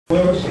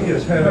Lewis, he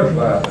is head of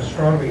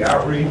Astronomy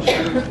Outreach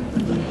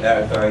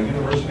at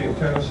University of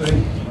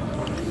Tennessee.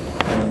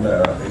 And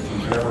if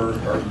you've never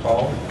heard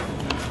Paul,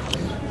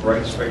 he's a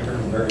great speaker,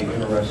 very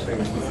interesting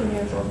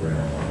program,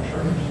 I'm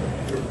sure.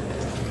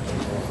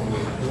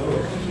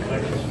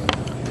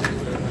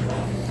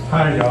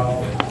 Hi,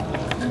 y'all.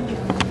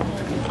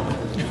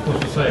 You're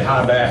supposed to say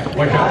hi back.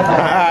 Wake up.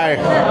 Hi.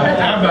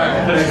 Hi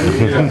back.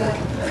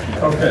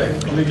 Yeah. Okay,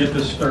 let me get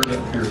this started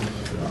up here.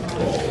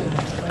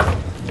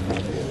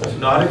 It's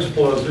not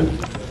explosive.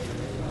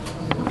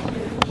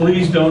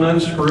 Please don't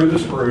unscrew the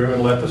screw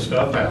and let the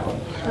stuff out.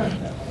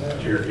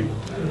 Jerry.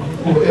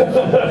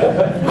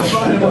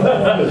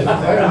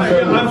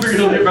 I'm figuring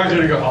he'll get back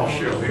there and go, I'll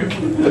show you.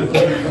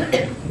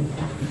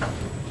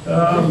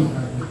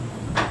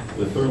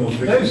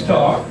 Today's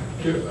talk,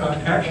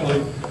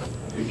 actually,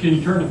 can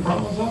you turn the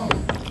front ones off?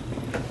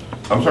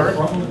 I'm sorry?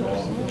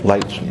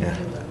 Lights, yeah.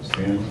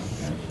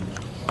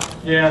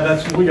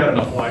 Yeah, we got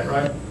enough light,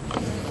 right?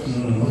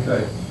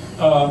 Okay.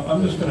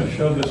 I'm just going to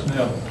show this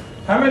now.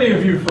 How many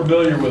of you are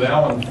familiar with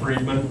Alan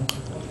Friedman?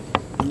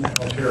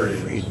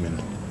 Friedman.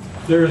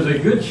 There is a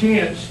good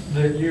chance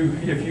that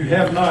if you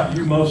have not,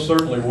 you most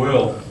certainly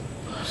will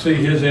see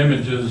his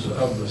images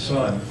of the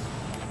sun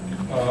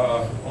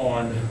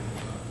on.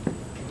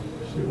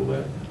 See, will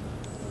that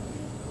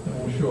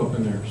will show up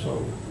in there.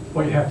 So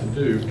what you have to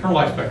do, turn the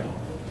lights back on.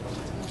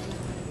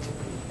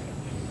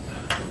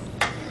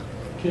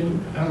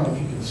 I don't know if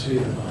you can see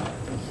it or not.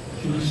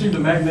 Can you see the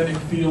magnetic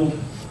field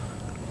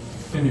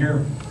in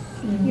here?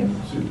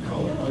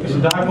 There's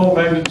a dipole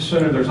magnet in the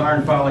center. There's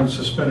iron filings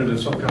suspended in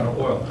some kind of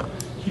oil.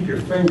 Keep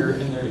your finger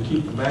in there to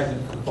keep the magnet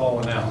from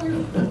falling out.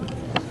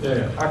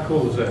 Yeah, how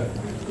cool is that?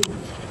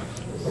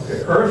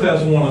 Okay, Earth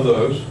has one of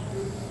those.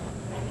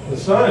 The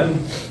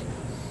sun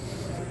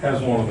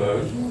has one of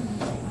those.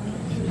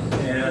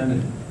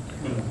 And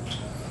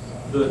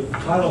the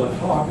title of the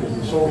talk is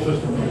The Solar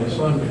System from the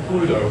Sun to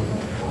Pluto.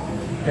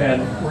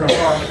 And we're going to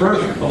talk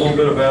first a little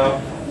bit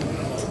about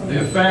the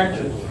effect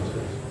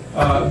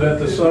that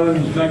the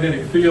sun's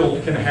magnetic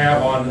field can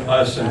have on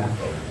us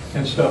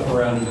and stuff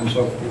around it and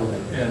so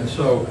forth. And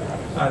so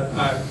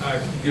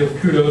I give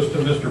kudos to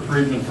Mr.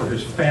 Friedman for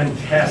his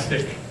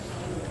fantastic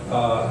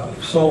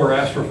solar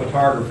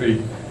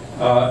astrophotography.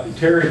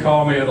 Terry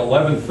called me at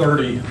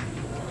 11:30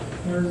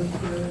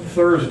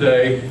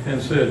 Thursday and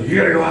said, you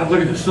gotta go out and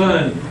look at the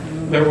sun.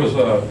 There was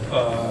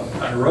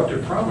an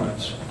eruptive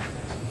prominence.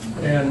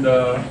 And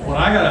when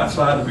I got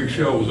outside, the big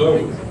show was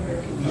over.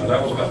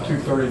 That was about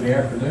 2:30 in the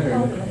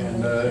afternoon,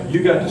 and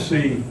you got to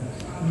see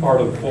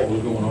part of what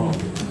was going on.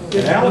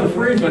 And Alan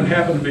Friedman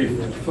happened to be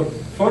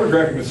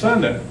photographing the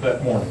sun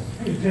that morning.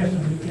 He was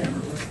testing the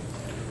camera.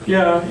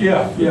 Yeah,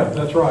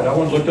 that's right. I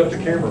went and looked up the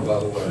camera, by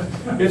the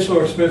way. It's so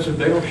expensive,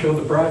 they don't show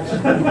the price. You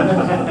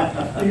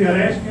got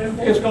to ask him?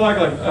 It's got like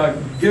a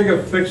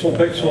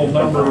gigapixel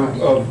number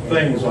of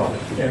things on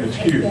it, and it's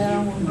huge.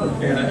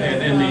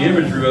 And the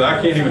imagery, I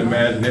can't even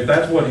imagine. If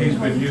that's what he's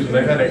been using,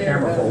 they've had that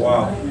camera for a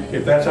while.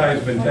 If that's how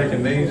he's been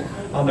taking these,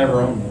 I'll never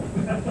own one.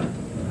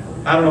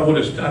 I don't know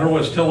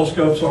what his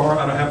telescopes are.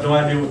 I have no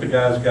idea what the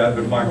guy's got,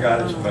 but my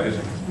God, it's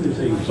amazing.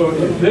 So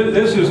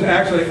this is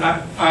actually,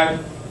 I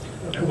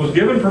was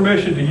given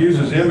permission to use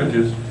his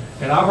images,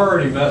 and I've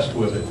already messed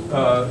with it.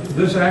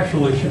 This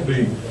actually should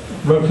be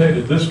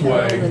rotated this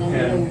way,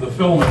 and the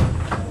filament,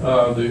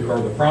 or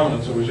the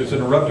prominence, it was just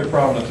an eruptive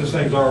prominence. This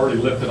thing's already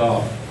lifted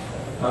off.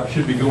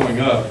 Should be going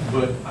up,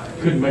 but I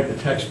couldn't make the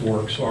text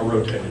work, so I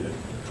rotated it.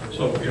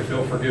 So if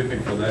you'll forgive me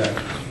for that.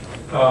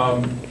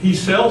 He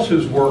sells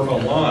his work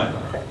online,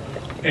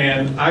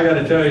 and I got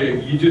to tell you,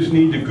 you just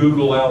need to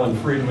Google Alan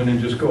Friedman and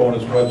just go on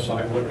his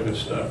website and look at his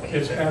stuff.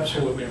 It's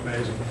absolutely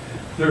amazing.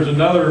 There's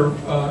another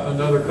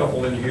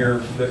couple in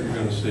here that you're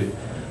going to see.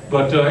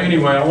 But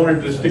anyway, I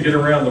wanted just to get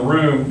around the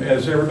room.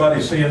 As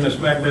everybody's seeing this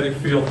magnetic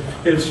field,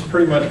 it's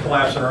pretty much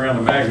collapsing around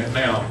the magnet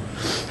now.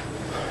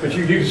 But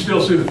you can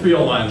still see the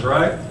field lines,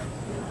 right?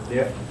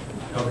 Yeah.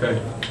 Okay.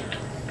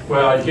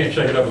 Well, you can't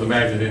shake it up with a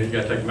magnet in it. You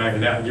got to take the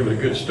magnet out and give it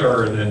a good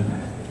stir, and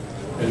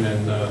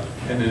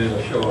then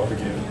it'll show up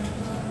again.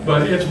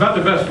 But it's about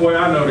the best way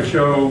I know to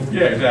show,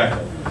 yeah,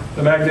 exactly,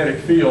 the magnetic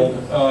field,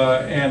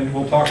 and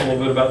we'll talk a little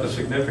bit about the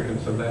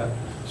significance of that.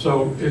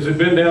 So, has it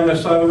been down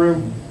this side of the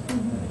room?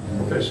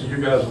 Okay, so you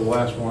guys are the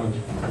last ones.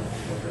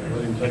 Okay,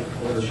 let him take a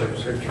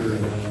picture,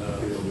 and then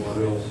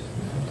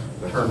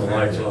we'll turn the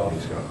lights off.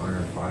 He's got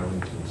iron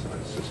filings inside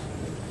the system.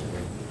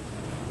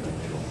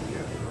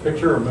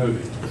 Picture or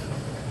movie?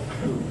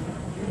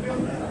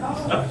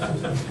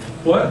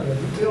 What?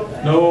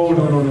 No,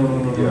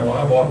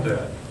 I bought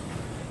that.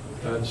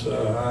 That's I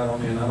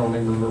don't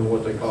even remember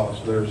what they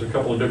cost. There's a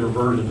couple of different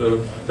versions of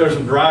it. There's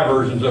some dry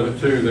versions of it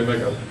too. They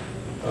make a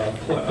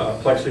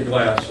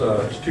plexiglass.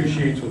 It's two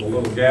sheets with a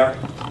little gap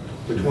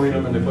between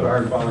them, and they put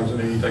iron filings in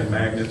it. You take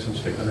magnets and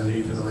stick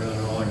underneath and around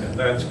and all like that.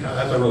 That's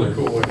a really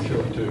cool way to show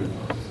it too.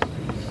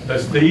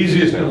 That's the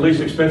easiest and least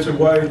expensive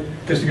way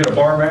is to get a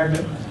bar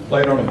magnet,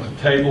 lay it on a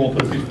table,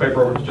 put a piece of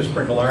paper over it, just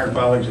sprinkle iron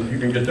filings, and you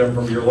can get them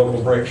from your local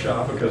brake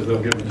shop because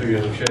they'll give them to you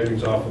as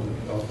shavings off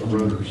the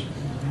rotors.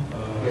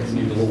 You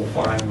need the little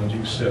fine ones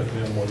you sift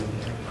in with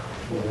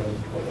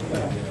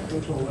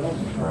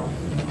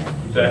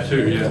that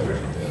too, yeah.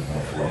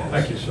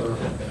 Thank you, sir.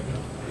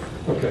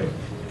 Okay,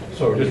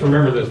 so just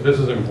remember this. This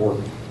is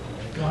important.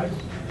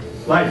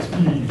 Light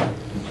speed.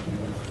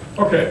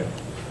 Okay,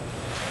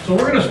 so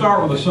we're going to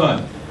start with the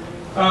sun.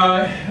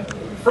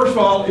 First of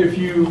all, if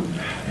you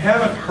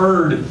haven't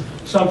heard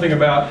something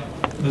about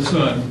the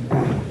sun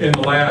in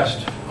the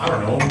last, I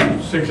don't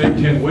know, 6, 8,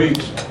 10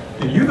 weeks,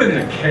 then you've been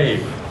in a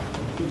cave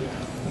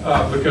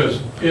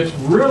because it's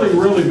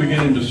really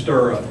beginning to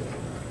stir up.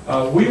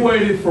 We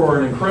waited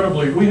for an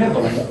we had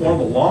one of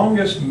the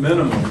longest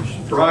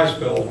minimums, dry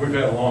spells we've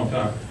had in a long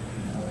time.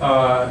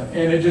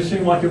 And it just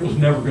seemed like it was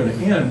never going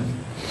to end.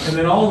 And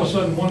then all of a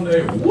sudden one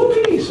day,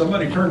 whoopee,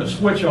 somebody turned a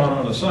switch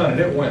on the sun and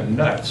it went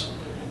nuts.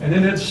 And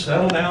then it'd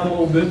settle down a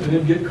little bit, then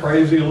it'd get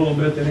crazy a little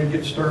bit, then it'd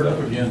get stirred up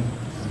again.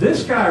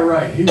 This guy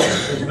right here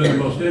has been the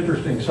most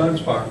interesting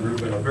sunspot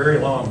group in a very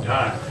long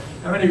time.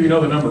 How many of you know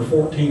the number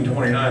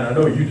 1429? I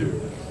know you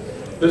do.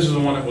 This is the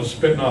one that was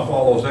spitting off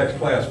all those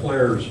X-class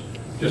flares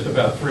just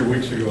about 3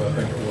 weeks ago, I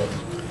think it was.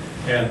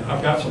 And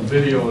I've got some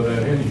video of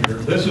that in here.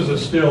 This is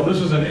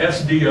an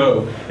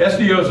SDO.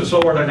 SDO is the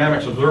Solar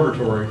Dynamics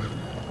Observatory.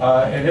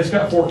 And it's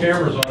got 4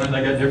 cameras on it, and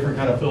they got different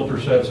kind of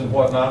filter sets and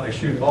whatnot. They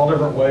shoot all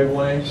different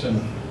wavelengths,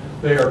 and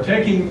they are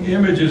taking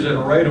images at a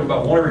rate of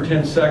about 1 every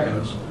 10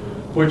 seconds,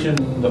 which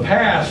in the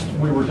past,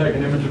 we were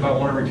taking images about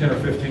 1 every 10 or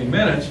 15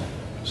 minutes.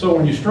 So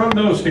when you strung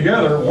those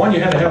together, one, you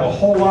had to have a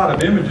whole lot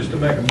of images to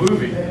make a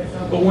movie.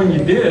 But when you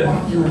did,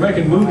 you were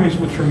making movies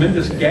with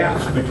tremendous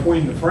gaps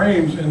between the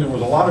frames, and there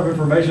was a lot of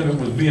information that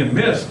was being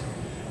missed.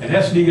 And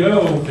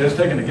SDO has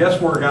taken the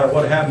guesswork out of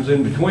what happens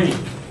in between.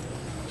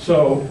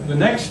 So the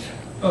next,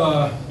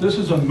 this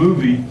is a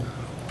movie,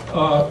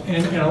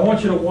 and I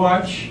want you to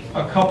watch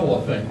a couple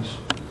of things.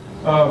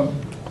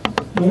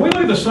 When we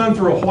look at the sun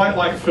through a white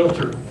light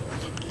filter,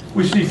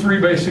 we see 3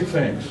 basic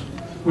things.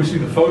 We see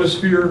the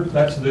photosphere,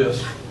 that's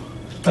this.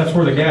 That's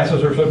where the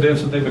gases are so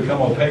dense that they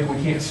become opaque,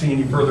 we can't see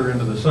any further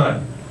into the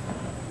sun.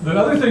 The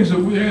other things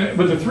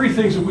but the 3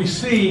 things that we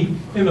see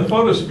in the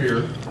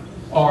photosphere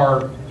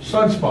are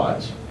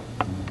sunspots,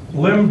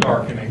 limb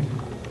darkening,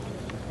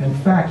 and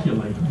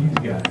faculae, these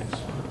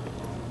guys.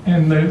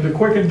 And the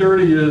quick and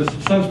dirty is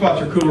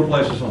sunspots are cooler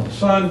places on the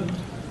sun.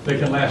 They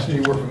can last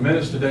anywhere from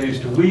minutes to days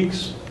to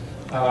weeks.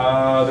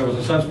 There was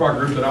a sunspot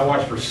group that I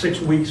watched for 6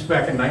 weeks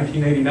back in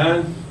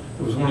 1989.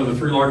 It was one of the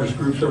 3 largest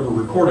groups ever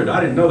recorded. I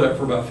didn't know that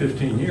for about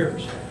 15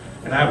 years.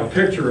 And I have a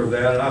picture of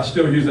that, and I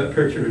still use that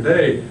picture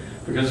today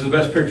because it's the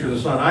best picture of the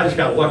sun. I just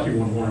got lucky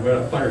one morning. We had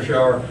a thunder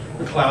shower,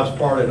 the clouds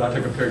parted, I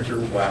took a picture,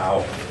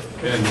 wow.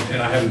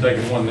 And I haven't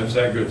taken one that's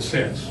that good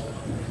since.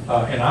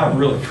 And I've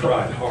really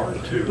tried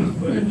hard too,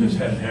 but it just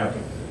hadn't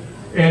happened.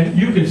 And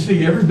you can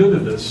see every bit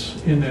of this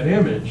in that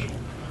image.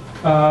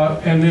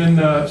 And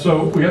then,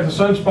 so we have the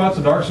sunspots,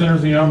 the dark center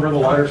is the umbra, the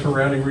lighter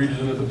surrounding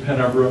region is the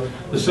penumbra.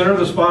 The center of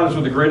the spot is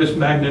where the greatest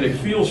magnetic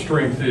field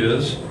strength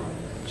is.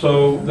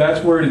 So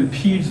that's where it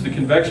impedes the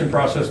convection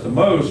process the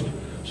most.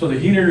 So the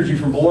heat energy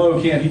from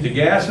below can't heat the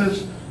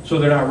gases, so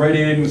they're not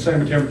radiating the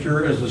same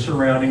temperature as the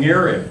surrounding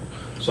area.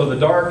 So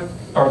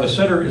the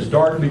center is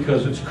dark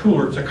because it's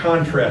cooler, it's a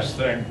contrast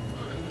thing.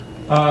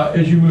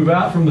 As you move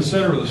out from the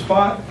center of the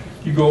spot,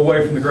 you go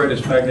away from the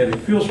greatest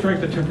magnetic field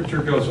strength, the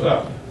temperature goes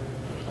up.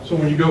 So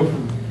when you go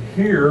from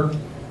here,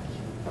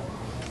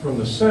 from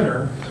the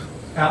center,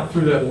 out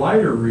through that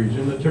lighter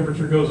region, the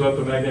temperature goes up,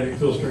 the magnetic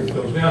field strength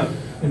goes down,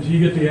 until you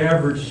get the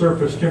average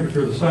surface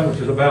temperature of the sun, which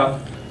is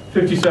about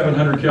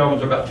 5,700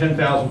 kelvins, about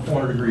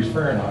 10,400 degrees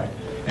Fahrenheit.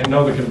 And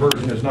no, the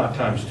conversion is not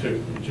times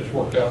 2. It just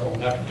worked out on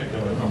that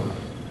particular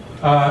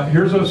number.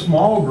 Here's a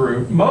small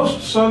group. Most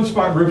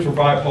sunspot groups are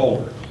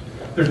bipolar.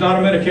 There's not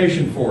a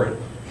medication for it,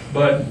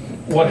 but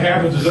what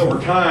happens is over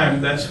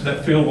time,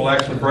 that field will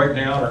actually break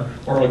down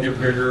or it'll get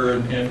bigger,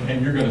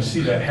 and you're going to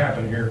see that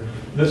happen here.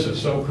 This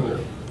is so cool.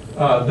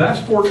 That's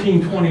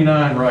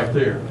 1429 right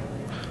there.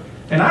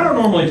 And I don't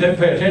normally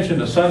pay attention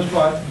to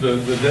sunspot, the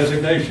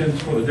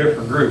designations for the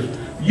different groups.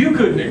 You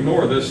couldn't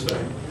ignore this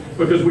thing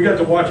because we got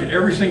to watch it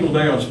every single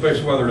day on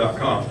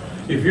spaceweather.com.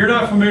 If you're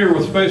not familiar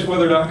with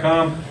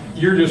spaceweather.com,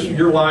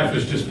 your life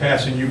is just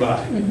passing you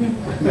by.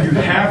 You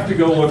have to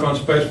go look on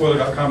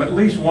spaceweather.com at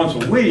least once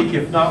a week,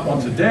 if not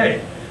once a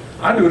day.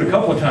 I do it a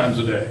couple of times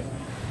a day.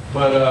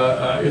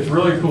 But it's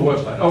really a cool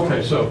website.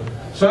 Okay, so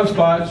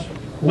sunspots,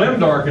 limb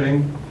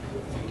darkening.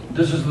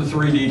 This is the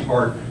 3D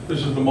part.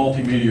 This is the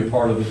multimedia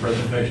part of the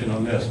presentation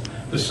on this.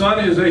 The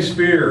sun is a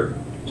sphere,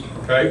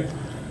 okay?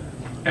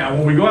 And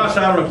when we go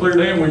outside on a clear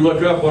day and we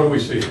look up, what do we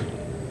see?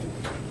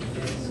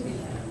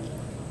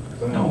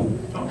 No,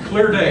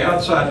 clear day,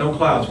 outside, no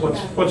clouds.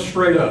 What's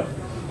straight up?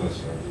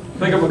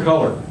 Think of a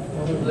color.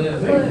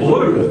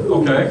 Blue,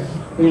 okay.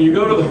 When you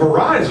go to the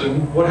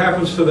horizon, what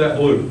happens to that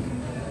blue?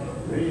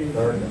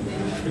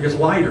 It gets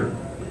lighter.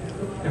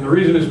 And the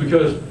reason is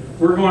because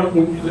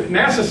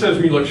NASA says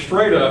when you look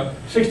straight up,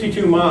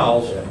 62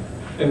 miles,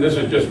 and this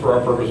is just for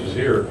our purposes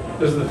here,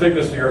 this is the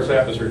thickness of the Earth's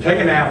atmosphere. Take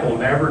an apple,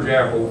 an average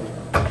apple,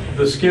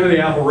 the skin of the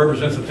apple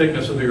represents the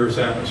thickness of the Earth's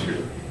atmosphere.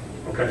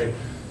 okay?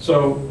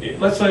 So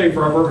let's say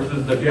for our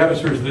purposes that the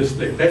atmosphere is this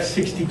thick, that's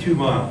 62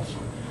 miles.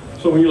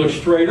 So when you look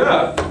straight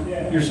up,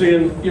 you're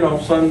seeing, you know,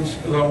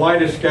 the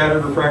light is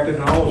scattered, refracted,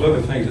 and all those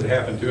other things that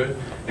happen to it,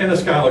 and the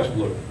sky looks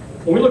blue.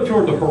 When we look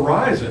toward the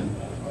horizon,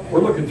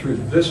 we're looking through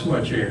this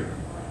much air.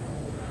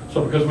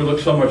 So because we look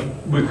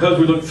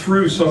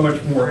through so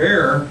much more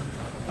air,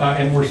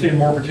 and we're seeing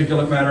more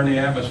particulate matter in the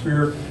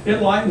atmosphere,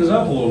 it lightens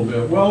up a little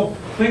bit. Well,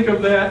 think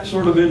of that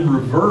sort of in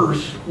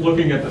reverse,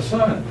 looking at the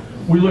sun.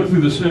 We look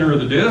through the center of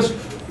the disk,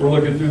 we're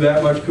looking through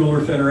that much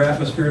cooler, thinner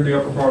atmosphere in the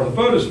upper part of the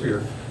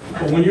photosphere.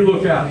 But when you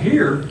look out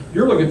here,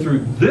 you're looking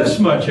through this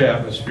much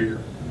atmosphere.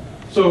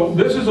 So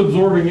this is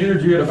absorbing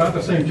energy at about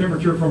the same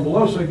temperature from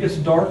below, so it gets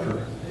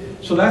darker.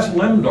 So that's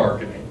limb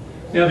darkening.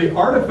 Now the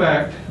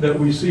artifact that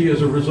we see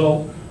as a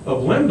result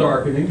of limb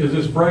darkening is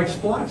this bright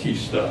splotchy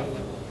stuff.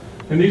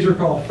 And these are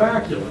called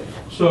faculae.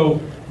 So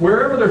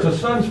wherever there's a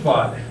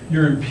sunspot,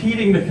 you're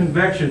impeding the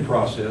convection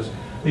process.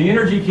 The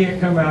energy can't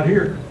come out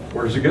here.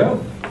 Where does it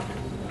go?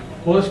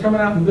 Well, it's coming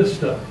out in this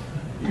stuff.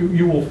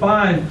 You will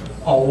find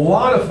a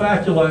lot of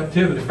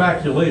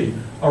faculae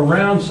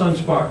around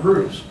sunspot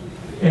groups.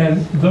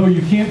 And though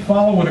you can't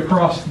follow it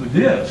across the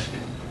disk,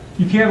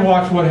 you can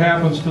watch what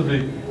happens to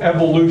the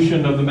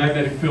evolution of the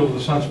magnetic field of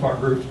the sunspot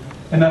groups.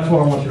 And that's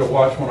what I want you to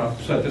watch when I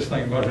set this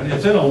thing in motion.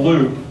 It's in a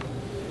loop.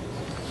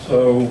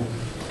 So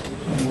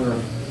somewhere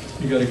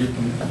you got to get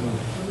them.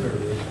 There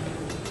it is.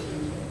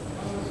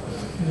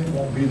 It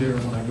won't be there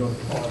when I go to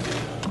pause.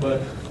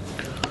 But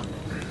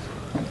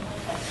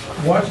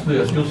watch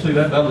this. You'll see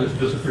that'll just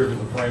disappear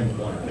because the frame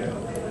will blank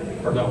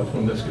out. Or no, it's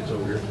when this gets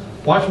over here.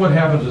 Watch what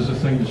happens as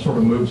this thing just sort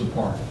of moves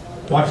apart.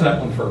 Watch that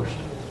one first.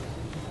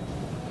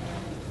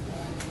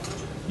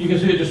 You can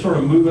see it just sort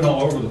of moving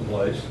all over the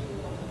place.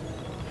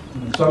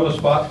 Some of the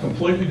spots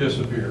completely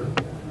disappear.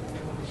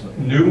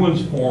 New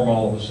ones form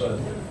all of a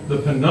sudden. The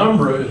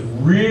penumbra is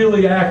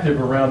really active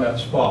around that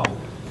spot.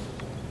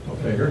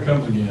 Okay, here it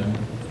comes again.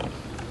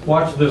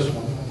 Watch this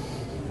one.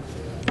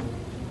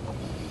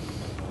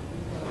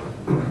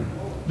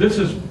 This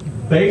is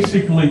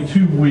basically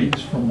 2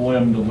 weeks from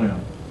limb to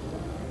limb.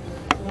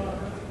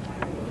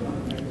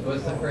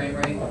 What's the frame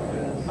rate?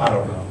 I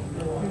don't know.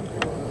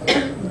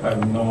 I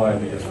have no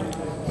idea.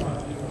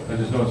 I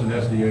just know it's an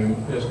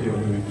SDO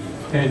movie.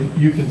 And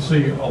you can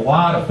see a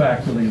lot of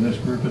faculae in this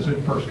group as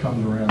it first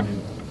comes around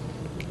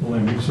the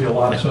limb. You can see a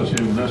lot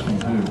associated with this one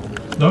too.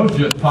 Those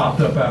just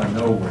popped up out of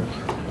nowhere.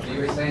 So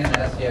you were saying the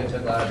SDO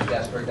took a lot of the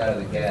guesswork out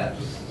of the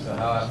gaps. So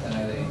how often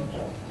are they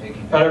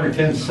taking? About every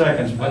 10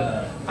 seconds,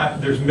 but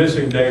there's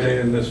missing data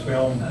in this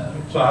film.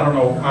 So I don't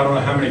know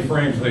how many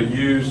frames they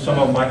use. Some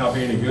of them might not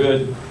be any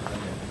good.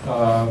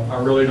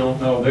 I really don't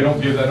know. They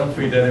don't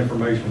feed that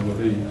information with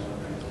these.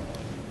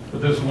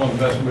 But this is one of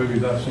the best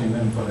movies I've seen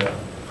them put out.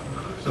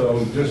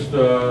 So just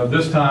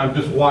this time,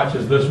 just watch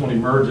as this one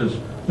emerges.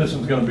 This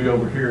one's going to be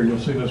over here. You'll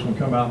see this one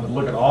come out, and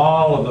look at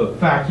all of the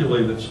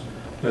faculae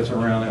that's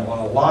around it. A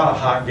lot of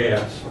hot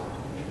gas.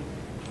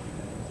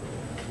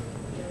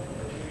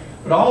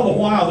 But all the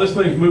while, this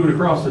thing's moving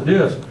across the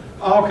disk.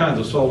 All kinds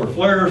of solar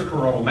flares,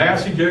 coronal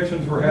mass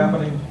ejections were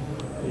happening.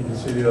 You can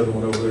see the other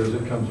one over there as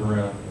it comes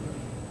around.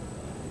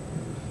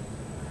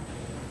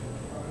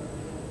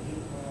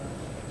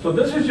 So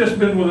this has just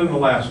been within the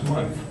last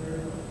month.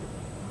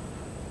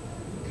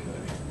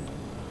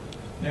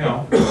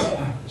 Now,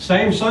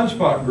 same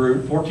sunspot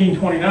group,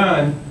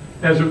 1429,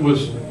 as it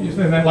was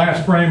in that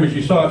last frame, as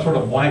you saw it sort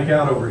of blank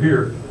out over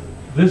here.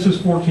 This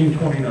is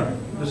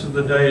 1429. This is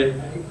the day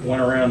it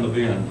went around the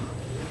bend.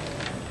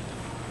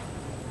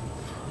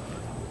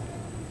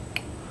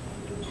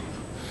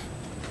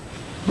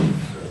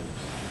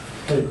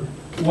 Okay,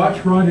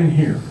 watch right in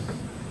here.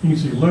 You can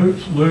see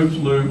loops, loops,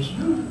 loops,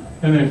 and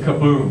then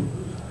kaboom.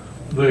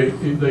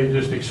 They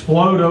just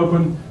explode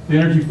open, the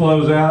energy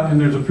flows out, and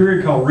there's a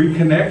period called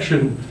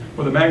reconnection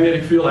where the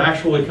magnetic field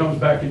actually comes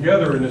back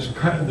together in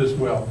this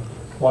well.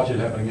 Watch it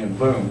happen again,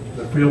 boom.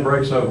 The field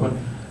breaks open,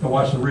 and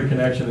watch the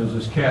reconnection as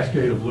this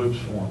cascade of loops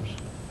forms.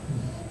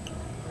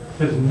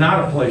 It is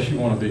not a place you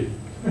want to be.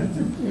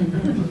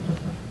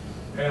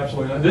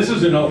 Absolutely not. This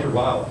is in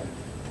ultraviolet.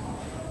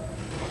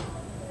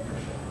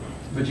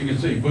 But you can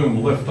see,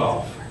 boom, lift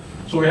off.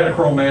 So we had a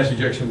coronal mass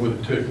ejection with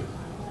it too.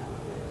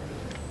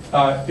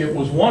 It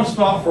was once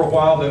thought for a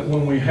while that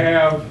when we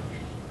have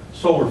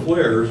solar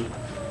flares,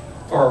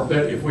 or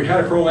that if we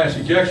had a coronal mass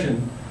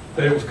ejection,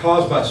 that it was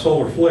caused by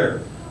solar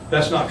flare.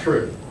 That's not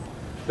true.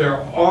 There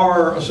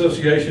are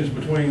associations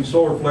between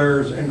solar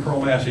flares and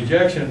coronal mass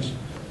ejections,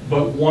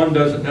 but one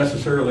doesn't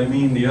necessarily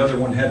mean the other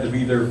one had to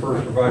be there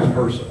first or vice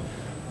versa.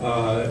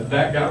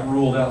 That got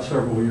ruled out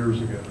several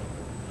years ago.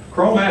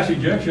 Coronal mass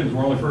ejections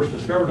were only first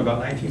discovered in about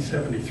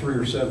 1973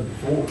 or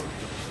 74.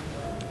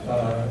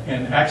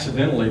 And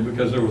accidentally,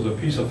 because there was a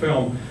piece of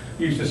film,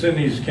 you used to send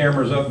these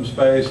cameras up in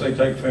space, they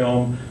take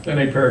film, then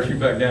they parachute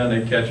back down,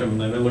 they catch them,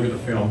 and then they look at the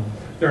film.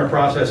 They're in a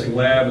processing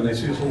lab, and they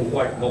see this little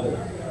white bubble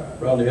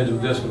around the edge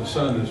of the disk of the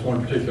sun in this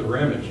one particular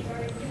image.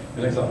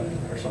 And they thought,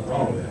 there's something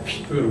wrong with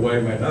that. Threw it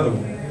away, made another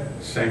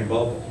one, same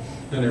bubble.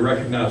 Then they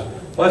recognized,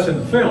 well, that's in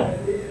the film.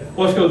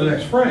 Well, let's go to the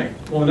next frame.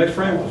 Well, the next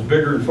frame was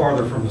bigger and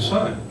farther from the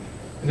sun.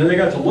 And then they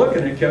got to look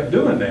and it kept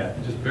doing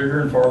that, just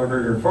bigger and farther,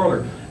 bigger and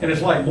farther. And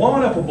it's like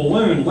blowing up a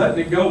balloon,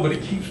 letting it go, but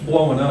it keeps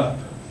blowing up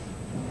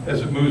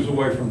as it moves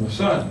away from the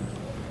sun.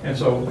 And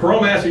so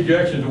coronal mass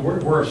ejections,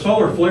 where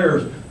solar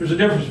flares, there's a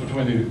difference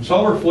between the two.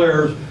 Solar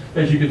flares,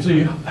 as you can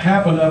see,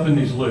 happen up in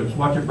these loops.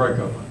 Watch it break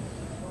open.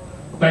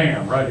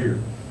 Bam, right here.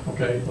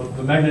 Okay,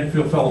 the magnetic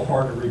field fell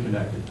apart and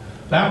reconnected.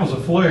 That was a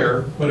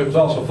flare, but it was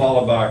also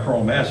followed by a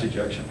coronal mass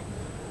ejection.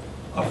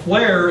 A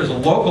flare is a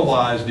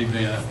localized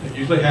event. It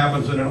usually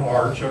happens in an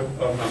arch, a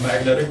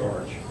magnetic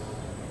arch.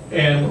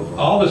 And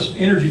all this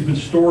energy has been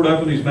stored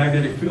up in these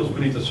magnetic fields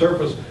beneath the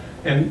surface.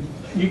 And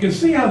you can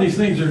see how these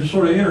things are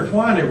sort of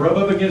intertwined. They rub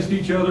up against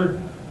each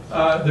other.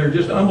 They're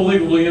just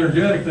unbelievably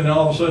energetic. Then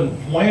all of a sudden,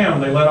 wham,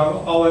 they let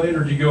all that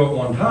energy go at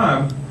one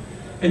time.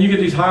 And you get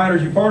these high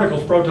energy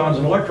particles, protons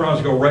and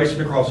electrons, go racing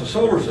across the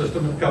solar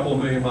system at a couple of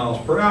million miles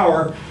per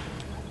hour.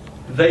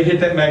 They hit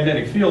that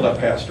magnetic field I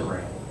passed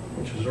around,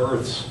 which is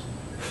Earth's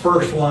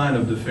first line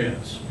of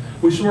defense.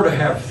 We sort of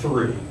have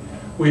three.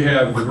 We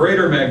have the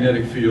greater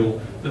magnetic field,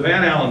 the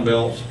Van Allen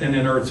belts, and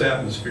then Earth's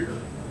atmosphere.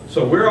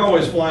 So we're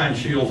always flying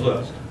shields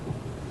up.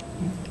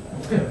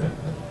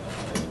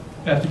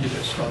 Have to get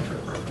that Star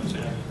Trek reference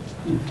in.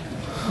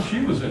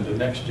 She was into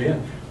next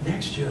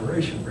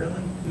generation,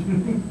 really?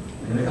 And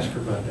ask her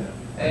about that.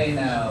 Hey,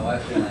 now,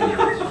 watch your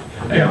language.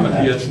 Hey, I'm a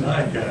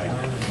DS9 guy.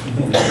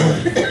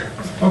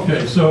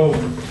 Okay, so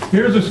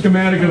here's a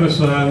schematic of the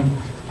sun.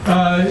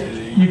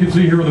 You can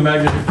see here where the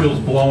magnetic field's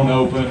blown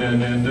open,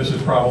 and this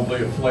is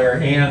probably a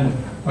flare and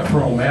a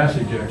coronal mass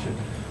ejection.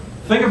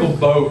 Think of a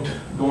boat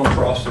going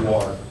across the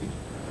water.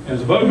 And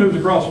as the boat moves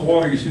across the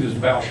water, you see this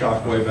bow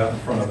shock wave out in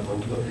front of it.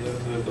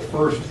 The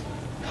first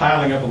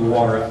piling up of the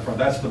water out in front,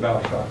 that's the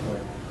bow shock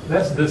wave.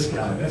 That's this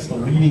guy. That's the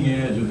leading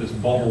edge of this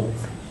bubble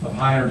of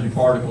high energy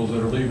particles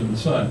that are leaving the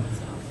sun.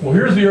 Well,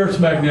 here's the Earth's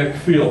magnetic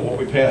field, what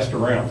we passed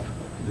around.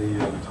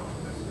 The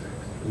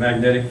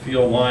magnetic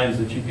field lines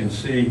that you can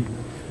see.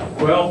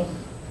 Well,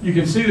 you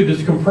can see that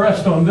it's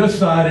compressed on this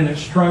side and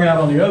it's strung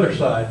out on the other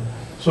side.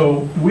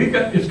 So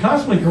it's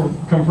constantly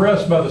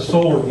compressed by the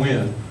solar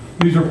wind.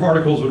 These are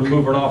particles that are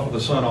moving off of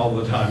the sun all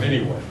the time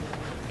anyway.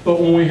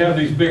 But when we have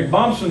these big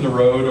bumps in the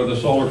road, or the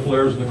solar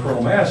flares and the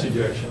coronal mass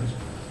ejections,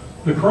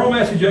 the coronal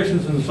mass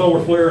ejections and the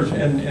solar flares,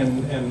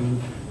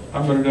 and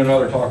I'm going to do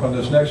another talk on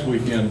this next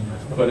weekend,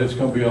 but it's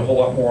going to be a whole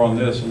lot more on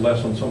this and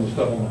less on some of the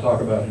stuff I'm going to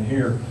talk about in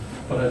here.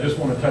 But I just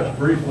want to touch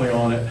briefly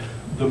on it.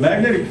 The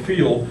magnetic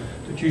field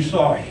that you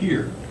saw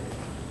here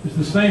is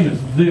the same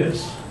as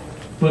this,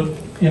 but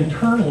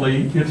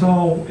internally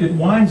it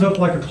winds up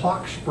like a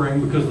clock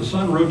spring because the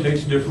sun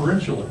rotates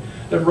differentially.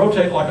 They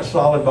rotate like a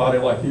solid body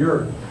like the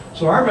Earth.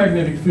 So our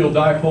magnetic field,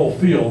 dipole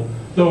field,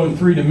 though in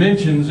 3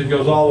 dimensions it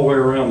goes all the way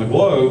around the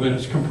globe and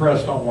it's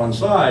compressed on one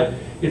side,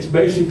 it's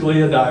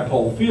basically a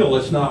dipole field.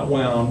 It's not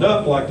wound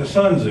up like the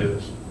sun's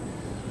is.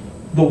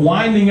 The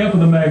winding up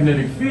of the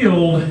magnetic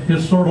field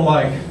is sort of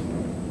like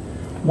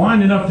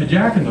winding up the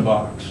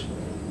jack-in-the-box.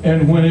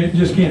 And when it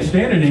just can't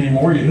stand it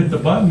anymore, you hit the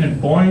button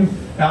and boing,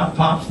 out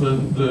pops the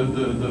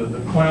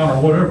clown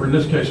or whatever, in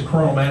this case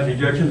coronal mass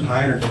ejections,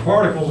 high energy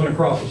particles, and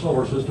across the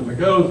solar system it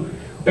goes.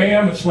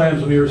 Bam, it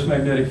slams on the Earth's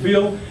magnetic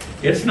field.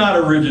 It's not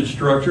a rigid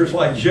structure, it's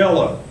like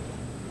Jell-O.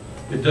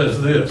 It does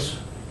this.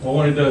 Well,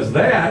 when it does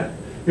that,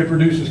 it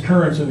produces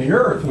currents in the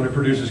Earth. When it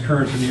produces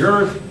currents in the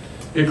Earth,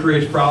 it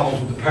creates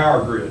problems with the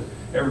power grid.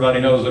 Everybody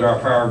knows that our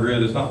power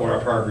grid is not what our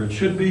power grid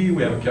should be.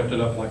 We haven't kept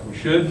it up like we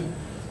should.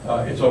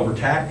 It's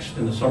overtaxed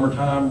in the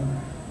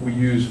summertime. We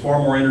use far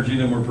more energy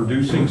than we're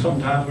producing.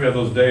 Sometimes we have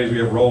those days, we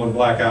have rolling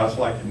blackouts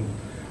like in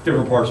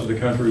different parts of the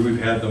country.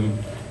 We've had them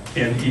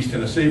in East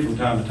Tennessee from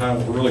time to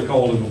time. We're really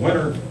cold in the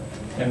winter,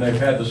 and they've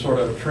had to sort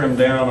of trim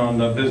down on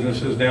the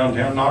businesses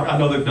downtown. I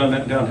know they've done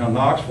that in downtown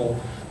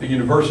Knoxville. The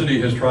university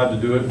has tried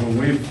to do it when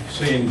we've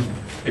seen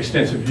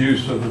extensive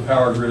use of the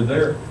power grid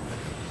there.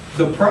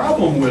 The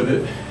problem with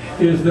it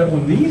is that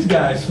when these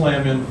guys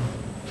slam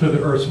into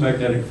the Earth's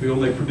magnetic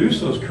field, they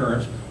produce those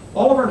currents.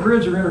 All of our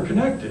grids are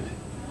interconnected.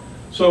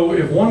 So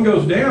if one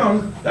goes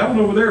down, that one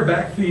over there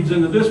back feeds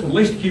into this one, at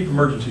least to keep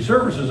emergency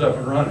services up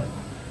and running.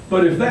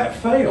 But if that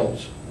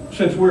fails,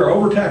 since we're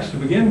overtaxed to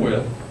begin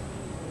with,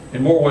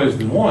 in more ways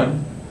than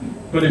one,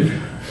 but if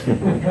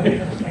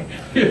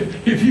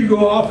you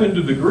go off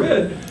into the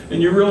grid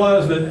and you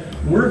realize that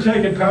we're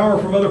taking power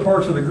from other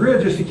parts of the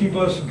grid just to keep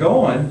us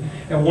going,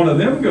 and one of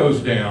them goes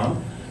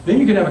down, then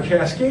you can have a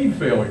cascade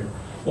failure.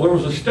 Well, there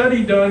was a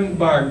study done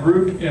by a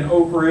group in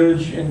Oak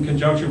Ridge in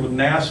conjunction with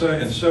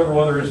NASA and several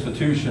other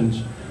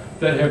institutions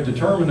that have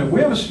determined that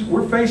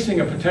we're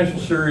facing a potential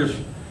serious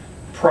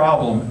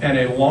problem and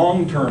a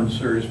long-term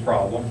serious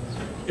problem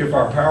if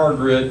our power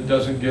grid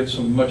doesn't get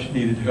some much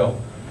needed help.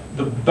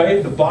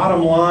 The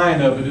bottom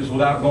line of it is,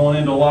 without going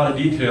into a lot of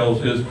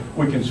details, is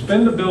we can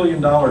spend $1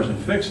 billion and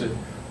fix it,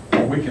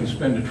 or we can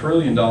spend $1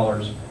 trillion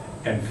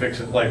and fix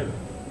it later,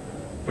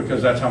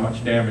 because that's how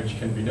much damage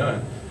can be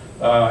done.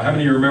 How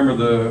many of you remember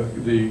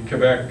the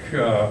Quebec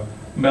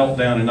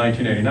meltdown in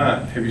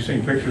 1989? Have you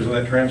seen pictures of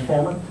that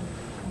transformer?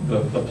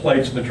 the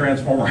plates in the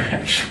transformer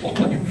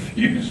actually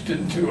infused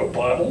into a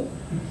puddle.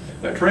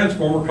 That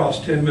transformer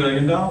cost $10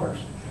 million.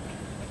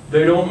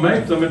 They don't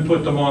make them and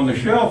put them on the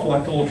shelf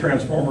like the little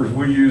transformers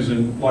we use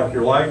in like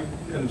your light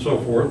and so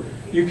forth.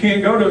 You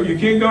can't go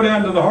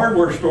down to the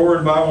hardware store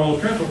and buy one of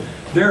those transformers.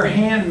 They're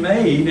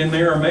handmade and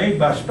they are made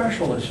by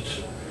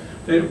specialists.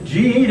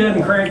 GE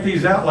doesn't crank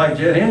these out like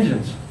jet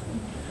engines.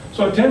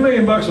 So at $10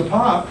 million a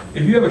pop,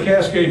 if you have a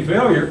cascade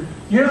failure,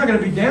 you're not going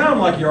to be down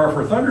like you are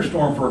for a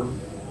thunderstorm for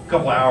a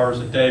couple hours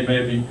a day,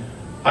 maybe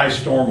ice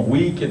storm a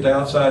week at the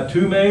outside,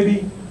 2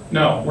 maybe.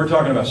 No, we're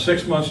talking about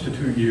 6 months to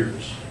 2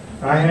 years.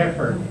 I have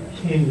for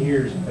 10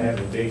 years had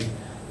a big,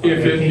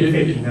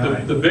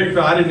 The big,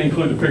 I didn't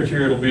include the picture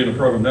here, it'll be in the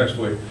program next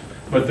week.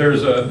 But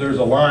there's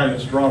a line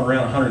that's drawn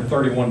around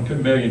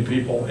 131 million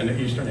people in the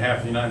eastern half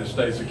of the United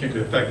States that can be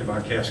affected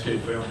by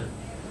cascade failure.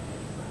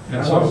 And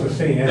I've so also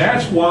seen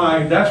that's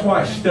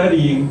why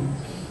studying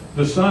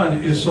the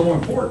sun is so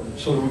important,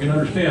 so that we can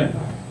understand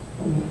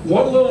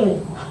what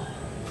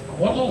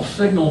little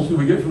signals do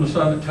we get from the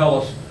sun that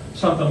tell us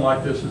something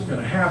like this is going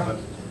to happen,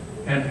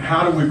 and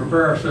how do we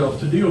prepare ourselves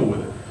to deal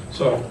with it.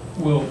 So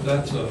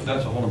that's a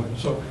whole other.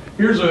 So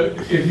here's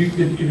if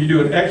you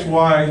do an X,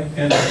 Y,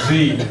 and a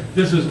Z.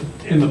 This is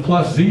in the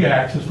plus Z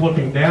axis,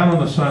 looking down on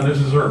the sun. This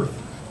is Earth.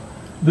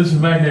 This is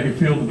magnetic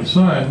field of the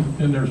sun,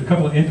 and there's a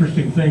couple of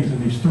interesting things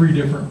in these 3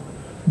 different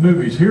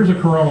movies. Here's a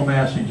coronal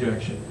mass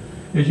ejection.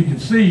 As you can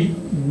see,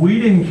 we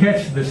didn't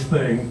catch this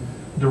thing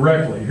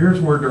directly.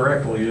 Here's where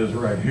directly is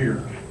right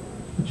here.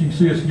 But you can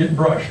see us get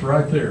brushed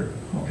right there.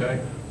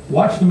 Okay.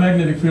 Watch the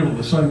magnetic field of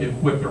the sun get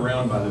whipped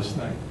around by this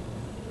thing.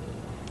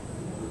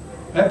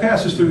 That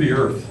passes through the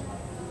Earth.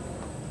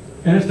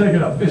 And it's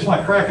taken up. It's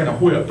like cracking a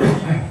whip.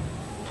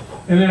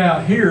 And then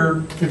out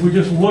here, if we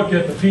just look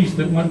at the piece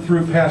that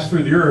passed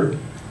through the Earth,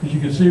 as you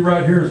can see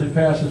right here as it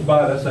passes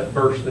by, that's that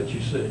burst that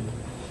you see.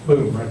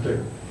 Boom, right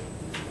there.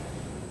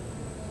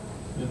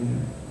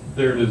 And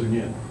there it is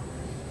again.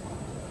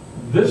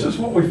 This is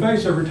what we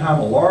face every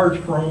time a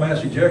large coronal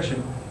mass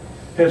ejection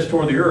heads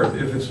toward the Earth.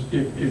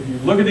 If you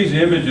look at these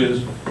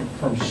images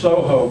from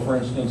SOHO, for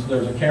instance,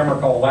 there's a camera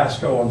called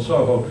LASCO on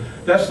SOHO.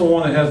 That's the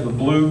one that has the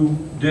blue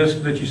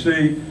disc that you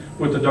see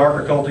with the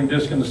dark occulting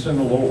disc in the center.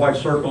 The little white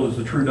circle is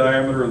the true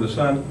diameter of the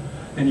sun.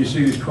 And you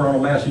see these coronal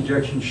mass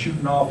ejections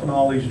shooting off in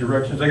all these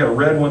directions. They got a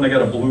red one, they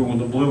got a blue one.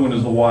 The blue one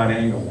is the wide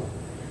angle one.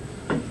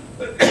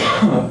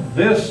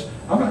 This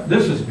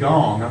is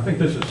Gong. I think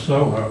this is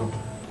SOHO.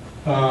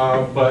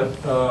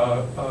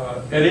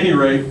 At any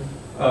rate,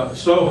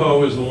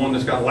 SOHO is the one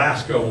that's got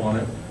LASCO on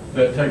it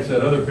that takes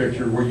that other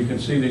picture where you can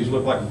see these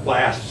look like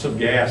blasts of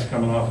gas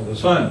coming off of the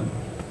sun.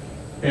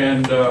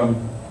 And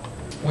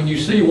when you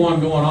see one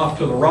going off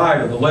to the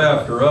right or the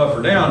left or up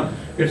or down,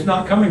 it's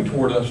not coming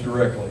toward us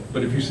directly.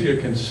 But if you see a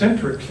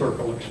concentric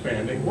circle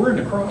expanding, we're in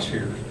the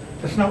crosshairs.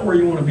 That's not where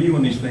you want to be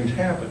when these things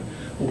happen.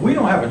 Well, we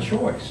don't have a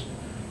choice.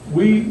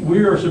 We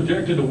are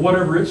subjected to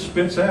whatever it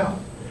spits out.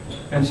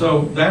 And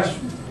so that's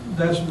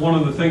one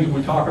of the things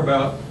we talk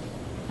about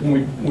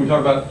when we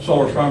talk about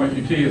solar astronomy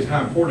at UT, is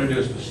how important it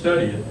is to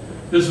study it.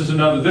 This is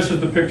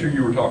the picture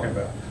you were talking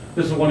about.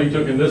 This is the one he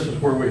took, and this is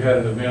where we had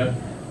an event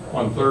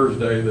on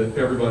Thursday that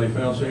everybody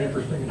found so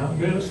interesting and I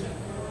missed.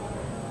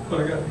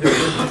 But I got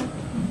it.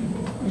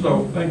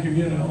 So thank you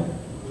again, Alan.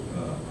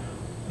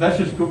 That's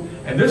just cool.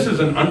 And this is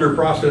an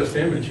under-processed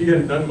image. He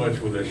hadn't done much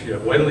with this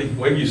yet. Wait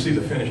till you see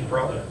the finished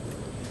product.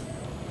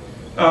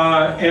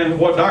 And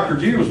what Dr.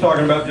 G was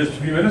talking about just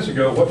a few minutes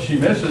ago, what she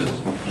misses,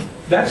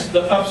 that's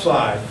the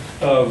upside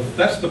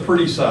that's the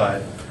pretty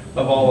side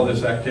of all of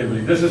this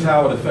activity. This is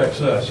how it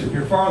affects us. If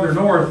you're farther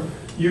north,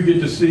 you get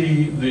to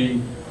see the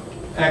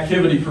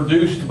activity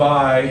produced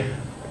by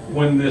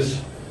when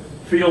this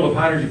field of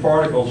high energy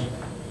particles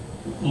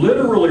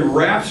literally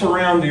wraps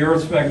around the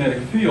Earth's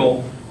magnetic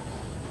field.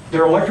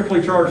 They're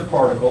electrically charged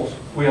particles.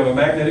 We have a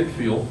magnetic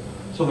field.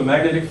 So the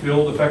magnetic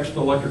field affects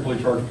the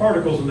electrically charged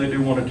particles, and they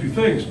do one of 2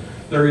 things.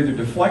 They're either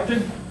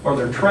deflected or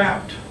they're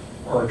trapped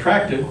or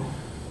attracted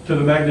to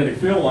the magnetic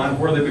field line,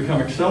 where they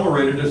become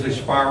accelerated as they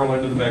spiral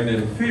into the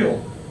magnetic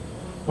field.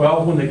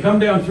 Well, when they come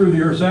down through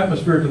the Earth's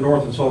atmosphere to the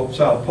north and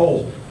south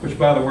poles, which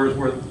by the way is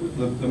where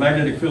the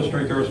magnetic field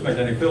strength, Earth's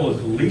magnetic field,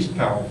 is the least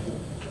powerful,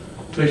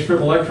 they strip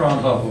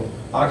electrons off of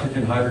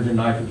oxygen, hydrogen,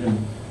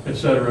 nitrogen,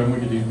 etc., and we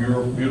get these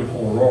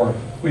beautiful aurora.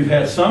 We've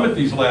had some at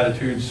these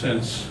latitudes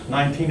since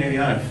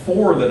 1989,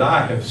 4 that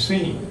I have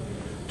seen,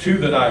 2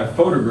 that I have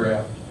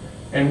photographed,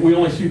 and we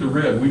only see the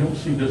red. We don't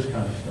see this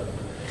kind of stuff.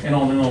 And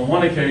on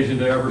one occasion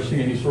did I ever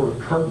see any sort of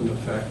curtain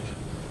effect.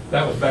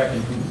 That was back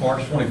in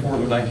March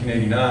 24th of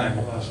 1989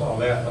 when I saw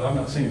that, but I've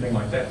not seen anything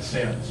like that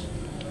since.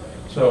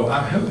 So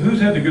who's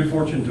had the good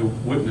fortune to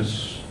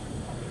witness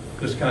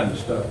this kind of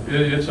stuff?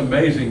 It's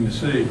amazing to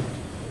see.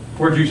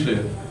 Where'd you see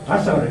it?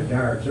 I saw it at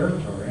Dyer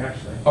Observatory,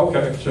 actually.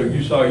 Okay, so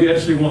you had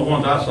to see one of the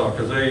ones I saw,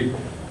 because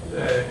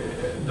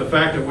the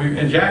fact that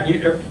and Jack,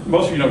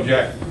 most of you know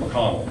Jack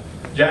McConnell.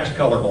 Jack's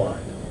colorblind.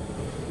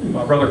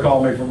 My brother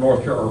called me from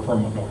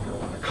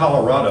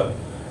Colorado,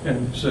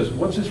 and says,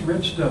 "What's this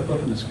red stuff up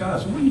in the sky?" I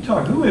said, "What are you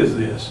talking? Who is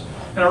this?"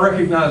 And I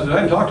recognized it. I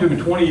hadn't talked to him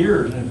in 20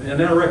 years, and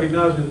then I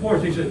recognized his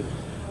voice.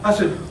 I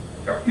said,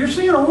 "You're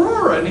seeing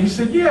Aurora?" And he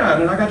said, "Yeah."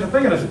 And then I got to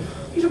thinking, I said,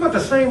 "He's about the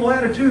same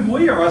latitude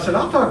we are." I said,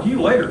 "I'll talk to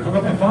you later." And hung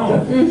up the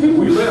phone.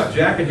 We left,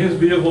 Jack in his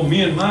vehicle,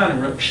 me and mine,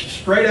 and went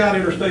straight out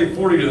Interstate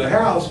 40 to the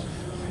house.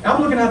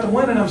 I'm looking out the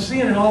window and I'm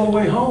seeing it all the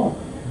way home.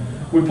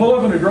 We pull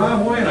up in the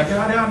driveway and I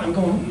got out and I'm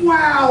going,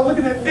 "Wow, look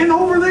at that, and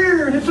over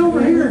there, and it's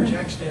over here." And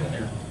Jack's standing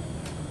there.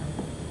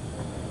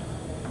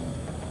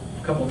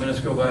 A couple of minutes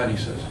go by and he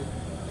says,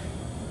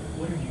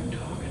 "What are you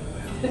talking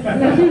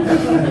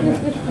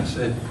about?" I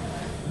said,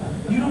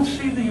 "You don't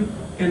see the,"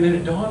 and then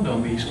it dawned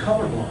on me, he's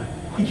colorblind.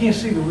 He can't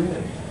see the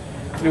red.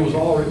 And it was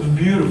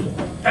beautiful,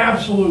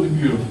 absolutely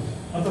beautiful.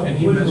 I thought And the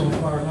he Pluto was missed on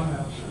it. fire in my house.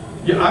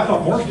 Yeah, I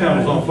thought Morristown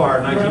was on fire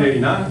in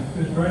 1989. It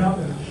was brown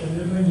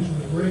and everything just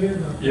was red.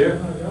 And I- Yeah. Oh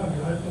my God,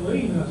 I had to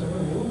leave. And I said,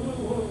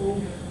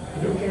 whoa.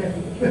 No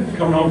Kathy.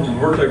 Coming home from a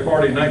birthday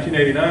party in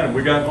 1989, and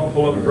we got home,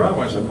 pulled up the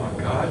driveway, I said,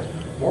 "My God,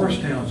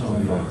 Morristown's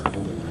on fire."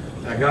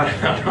 I got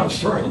out, I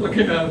started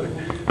looking at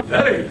it,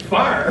 that ain't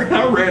fire.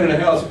 I ran in the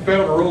house and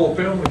found a roll of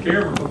film and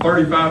camera. For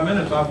 35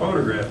 minutes, I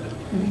photographed it.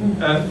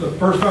 And the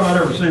first time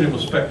I'd ever seen it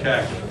was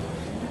spectacular.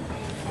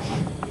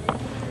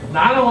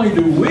 Not only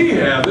do we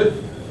have it,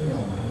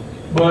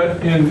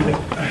 but in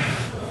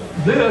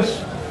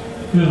this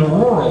is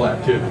auroral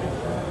activity.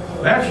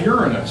 That's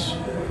Uranus.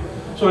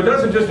 So it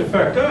doesn't just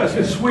affect us,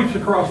 it sweeps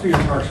across the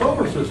entire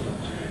solar system.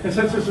 And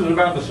since this is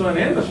about the sun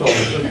and the solar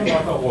system,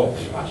 I thought, well,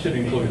 I should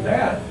include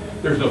that.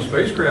 There's no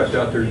spacecraft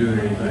out there doing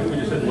anything. We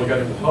just had to look at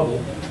it with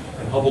Hubble.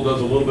 And Hubble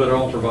does a little bit of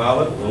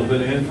ultraviolet, a little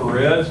bit of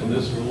infrared, and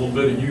this is a little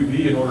bit of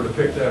UV in order to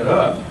pick that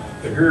up.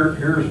 But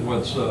here's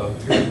what's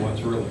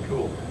really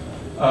cool.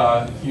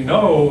 You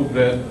know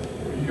that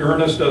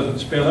Uranus doesn't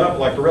spin up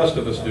like the rest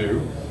of us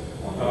do.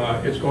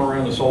 It's going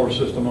around the solar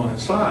system on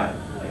its side.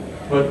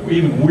 But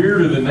even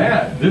weirder than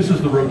that, this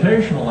is the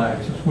rotational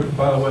axis, which,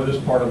 by the way, this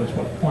part of it's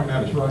what I'm pointing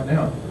at us right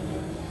now.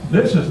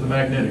 This is the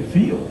magnetic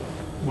field,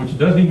 which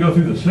doesn't even go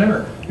through the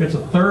center. It's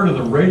a third of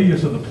the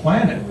radius of the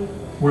planet,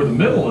 where the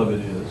middle of it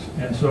is.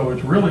 And so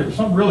it's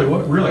something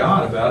really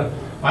odd about it.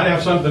 Might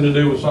have something to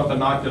do with something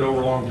knocked it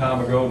over a long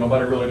time ago.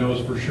 Nobody really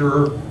knows for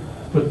sure.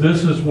 But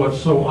this is what's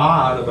so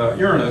odd about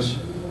Uranus.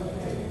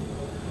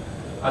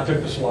 I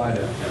took the slide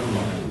out. Never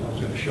mind. I was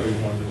going to show you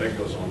one that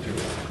goes on too.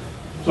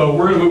 So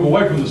we're going to move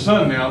away from the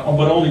sun now,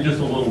 but only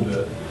just a little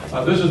bit.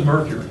 This is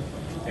Mercury.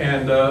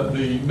 And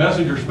the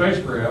Messenger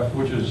spacecraft,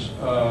 which has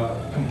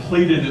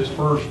completed its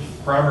first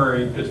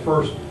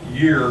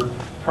year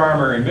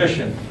primary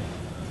mission,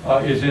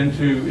 is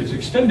into its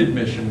extended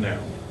mission now.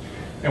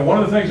 And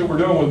one of the things that we're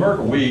doing with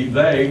Mercury,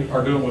 they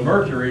are doing with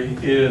Mercury,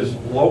 is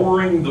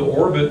lowering the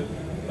orbit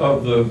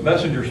of the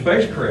Messenger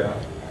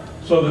spacecraft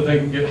so that they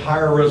can get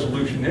higher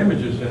resolution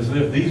images. As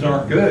if these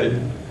aren't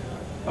good,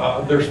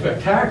 they're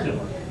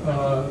spectacular.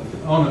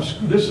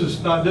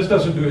 This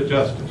doesn't do it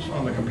justice.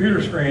 On the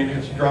computer screen,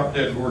 it's drop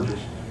dead gorgeous.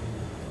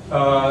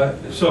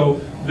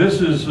 So this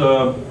is,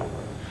 I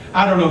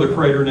don't know the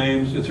crater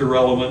names, it's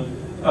irrelevant.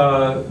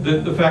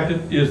 The fact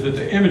is that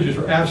the images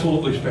are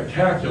absolutely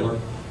spectacular.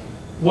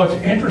 What's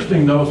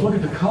interesting though is look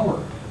at the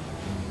color.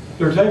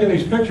 They're taking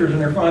these pictures and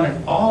they're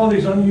finding all of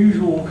these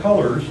unusual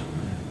colors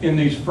in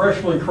these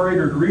freshly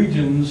cratered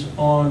regions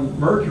on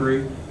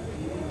Mercury.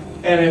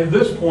 And at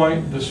this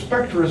point, the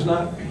spectra is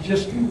not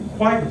just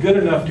quite good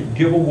enough to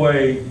give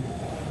away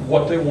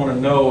what they want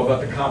to know about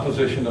the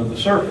composition of the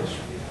surface.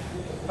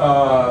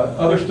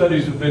 Other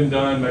studies have been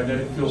done,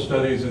 magnetic field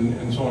studies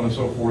and so on and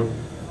so forth.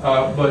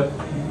 But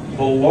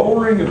the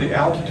lowering of the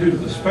altitude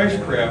of the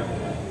spacecraft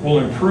will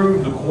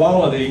improve the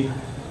quality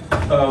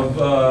of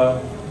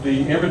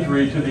the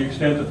imagery to the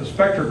extent that the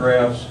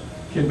spectrographs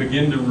can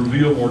begin to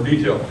reveal more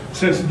detail.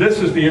 Since this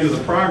is the end of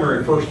the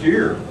primary first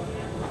year,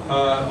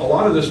 a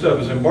lot of this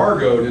stuff is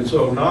embargoed, and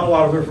so not a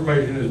lot of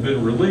information has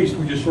been released.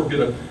 We just sort of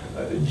get a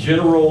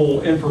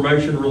general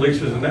information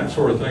releases and that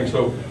sort of thing.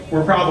 So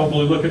we're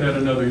probably looking at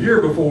another year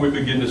before we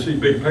begin to see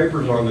big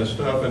papers on this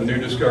stuff and new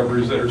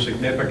discoveries that are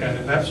significant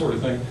and that sort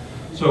of thing.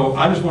 So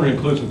I just want to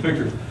include some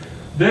pictures.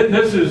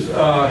 This is,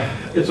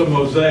 it's a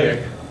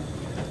mosaic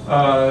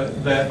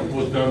that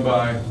was done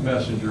by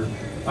Messenger.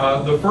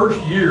 The first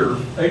year,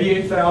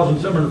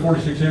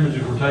 88,746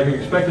 images were taken. We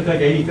expect to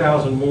take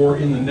 80,000 more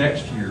in the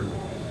next year.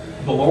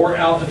 The lower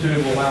altitude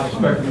will allow the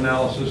spectrum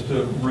analysis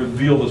to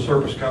reveal the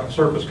surface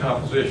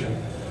composition.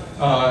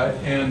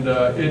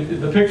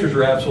 The pictures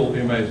are absolutely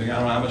amazing. I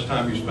don't know how much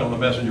time you spent on the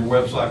Messenger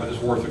website, but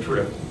it's worth the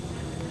trip.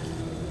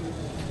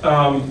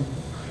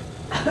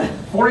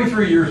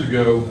 43 years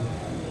ago,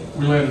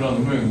 we landed on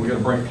the moon. We got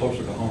to bring it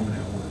closer to home now.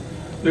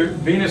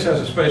 Venus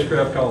has a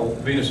spacecraft called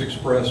Venus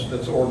Express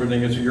that's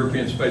orbiting. It's a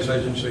European Space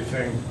Agency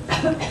thing.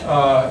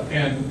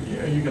 And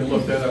you can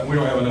look that up. We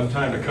don't have enough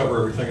time to cover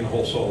everything in the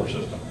whole solar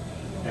system.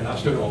 And I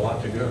still got a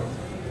lot to go.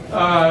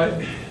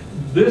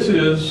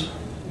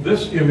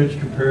 This image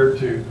compared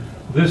to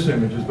this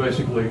image is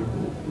basically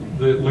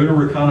the Lunar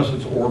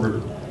Reconnaissance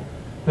Orbiter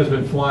has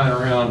been flying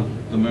around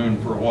the moon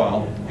for a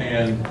while,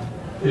 and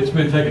it's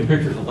been taking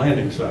pictures of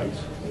landing sites.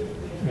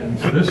 And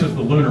so this is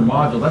the lunar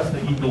module. That's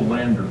the Eagle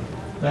lander.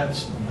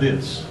 That's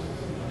this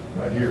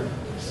right here.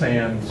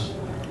 Sans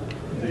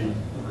the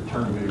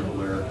return vehicle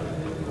there.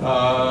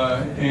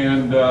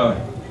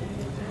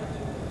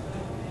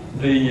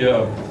 The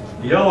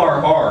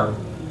LRR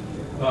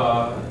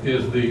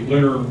is the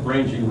Lunar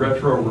Ranging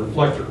Retro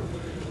Reflector.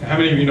 How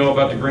many of you know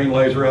about the green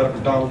laser out at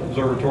McDonald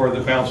Observatory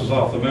that bounces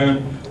off the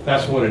moon?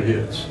 That's what it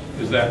hits,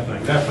 is that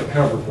thing. That's the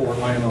cover for it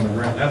laying on the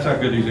ground. That's how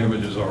good these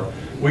images are.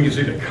 We can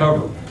see the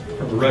cover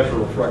from the retro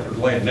reflector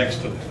laying next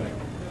to the thing.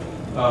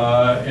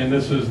 And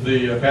this is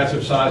the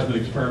passive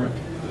seismic experiment.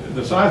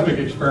 The seismic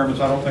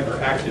experiments I don't think are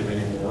active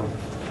anymore.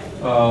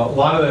 A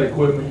lot of that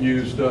equipment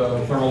used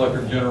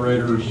thermoelectric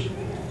generators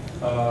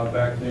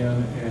back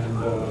then,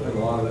 and a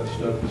lot of that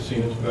stuff has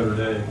seen its better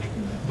day.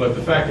 But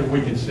the fact that we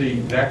can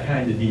see that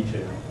kind of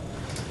detail.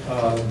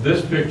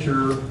 This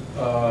picture,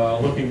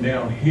 looking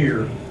down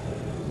here,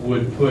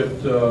 would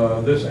put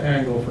this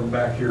angle from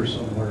back here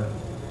somewhere.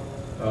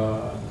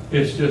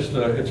 It's just,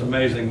 it's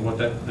amazing what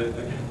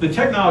the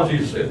technology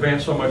has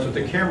advanced so much that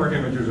the camera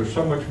images are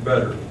so much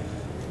better.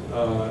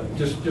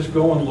 Just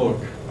go and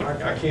look.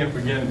 I can't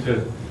begin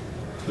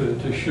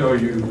to show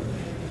you.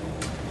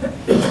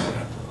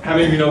 How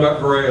many of you know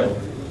about Grail?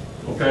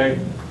 Okay,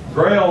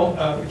 Grail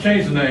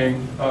changed the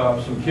name.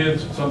 Some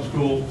kids at some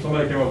school,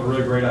 somebody came up with a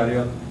really great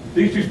idea.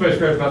 These two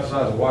spacecraft are about the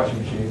size of washing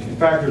machines. In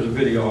fact, there's a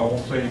video. I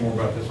won't say any more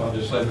about this. I'll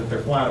just say that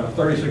they're flying about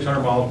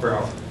 3,600 miles per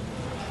hour.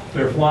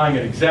 They're flying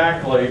at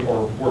exactly,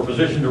 or were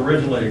positioned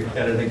originally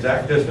at an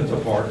exact distance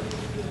apart.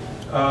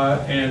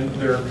 And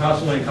they're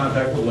constantly in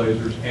contact with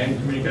lasers and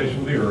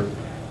communication with the Earth.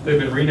 They've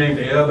been renamed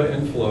Eva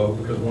and Flo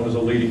because one is a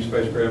leading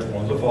spacecraft,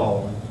 one's a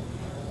following.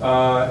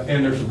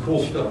 And there's some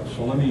cool stuff.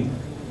 So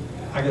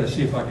I got to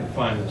see if I can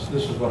find this.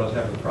 This is what I was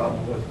having a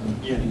problem with in the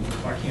beginning.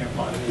 If I can't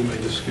find it, we may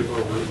just skip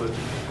over it. But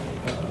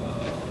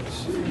let's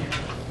see.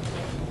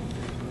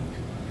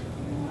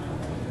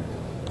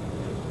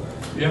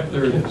 Yep,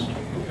 there it is.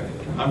 Okay.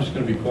 I'm just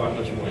going to be quiet and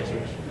let you wait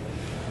this.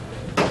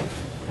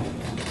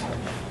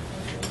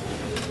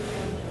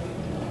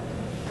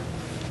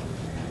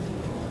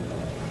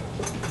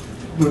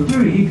 We're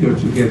very eager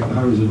to get a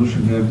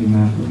high-resolution gravity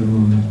map of the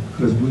moon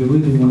because we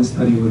really want to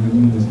study what the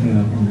moon is made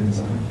of on the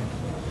inside.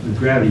 With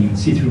gravity, you can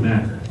see through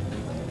matter.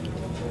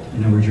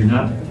 In other words, you're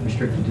not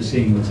restricted to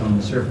seeing what's on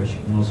the surface. You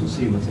can also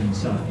see what's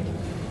inside.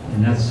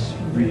 And that's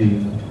really a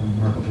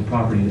remarkable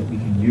property that we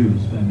can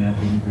use by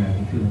mapping the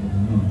gravity field of the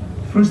moon.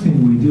 First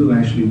thing we do,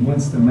 actually,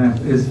 once the map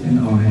is in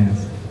our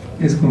hands,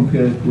 is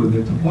compare it with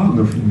the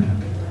topography map,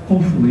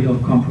 hopefully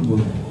of comparable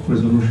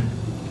resolution.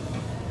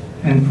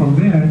 And from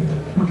there,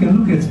 we can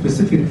look at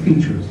specific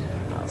features,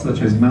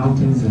 such as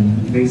mountains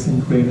and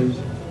basin craters,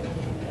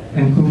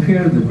 and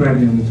compare the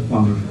gravity and the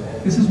topography.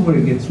 This is where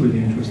it gets really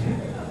interesting.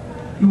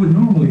 You would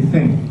normally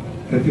think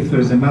that if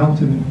there's a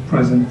mountain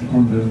present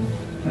on the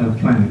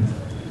planet,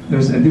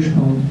 there's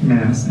additional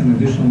mass and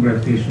additional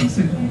gravitational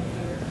signal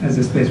as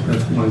the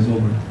spacecraft flies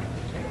over it.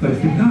 But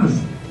if it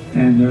does,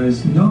 and there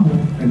is no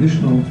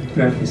additional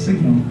gravity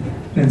signal,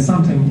 then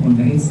something on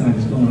the inside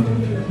is going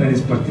on that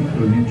is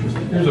particularly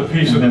interesting. Here's a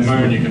piece of the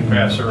moon you can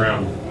pass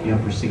around. The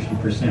upper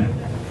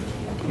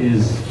 60%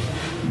 is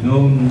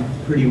known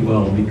pretty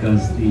well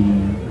because the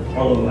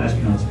Apollo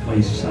astronauts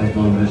placed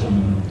seismometers on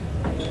the moon.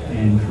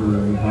 And for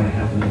about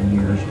half a dozen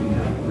years, we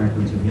have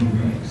records of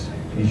moonquakes.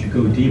 As you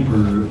go deeper,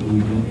 we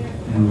don't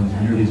know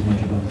nearly as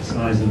much about the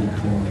size of the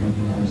core,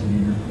 what there's in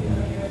the inner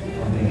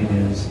core, how big it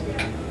is.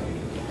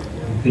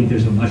 I think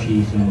there's a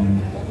mushy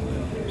zone.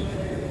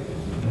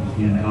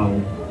 And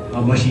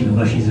how mushy the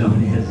mushy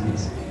zone is yet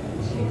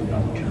to be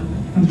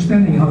determined.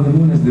 Understanding how the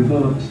moon has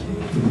developed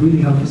would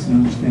really help us in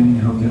understanding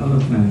how the other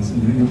planets in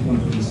the inner part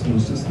of the solar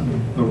system,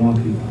 the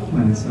wonky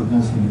planets, have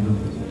also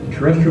developed. The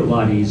terrestrial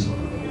bodies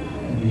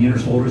in the inner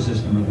solar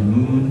system are the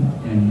moon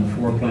and the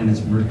four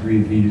planets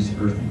Mercury, Venus,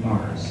 Earth, and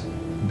Mars.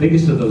 The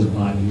biggest of those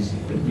bodies,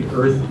 the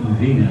Earth and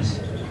Venus,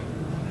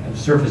 have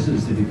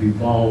surfaces that have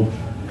evolved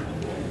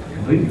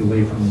completely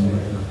away from what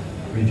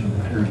the original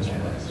appearance was.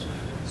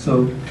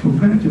 So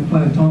comparative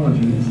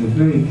planetology is a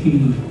very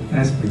key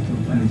aspect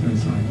of planetary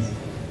science.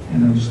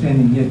 And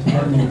understanding yet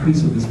one more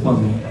piece of this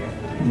puzzle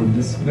with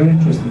this very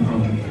interesting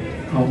project,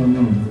 our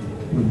moon,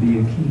 would be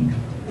a key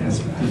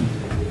aspect of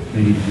it.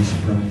 Ready to be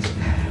surprised.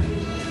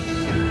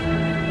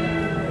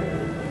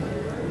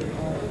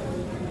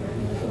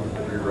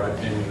 Rewrite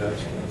any of that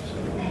stuff.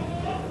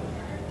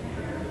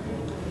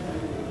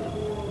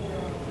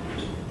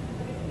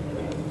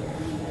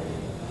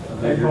 I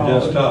think your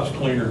desktop's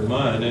cleaner than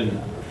mine, isn't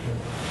it?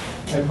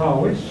 Hey,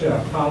 Paul, which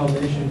Apollo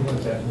mission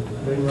was that?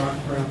 Blue Rock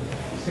from?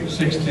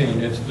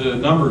 16. It's the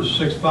numbers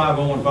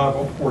 650 and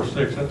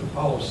 5046. That's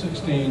Apollo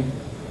 16,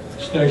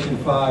 Station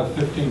 5,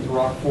 15th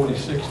rock,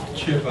 46th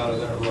chip out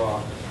of that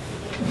rock.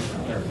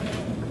 There.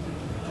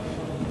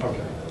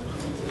 Okay.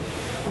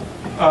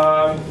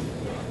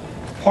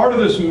 Part of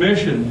this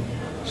mission,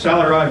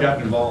 Sally Ride got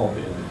involved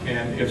in,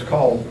 and it's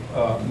called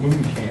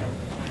Moon Camp.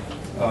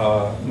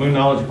 Moon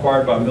knowledge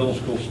acquired by middle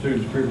school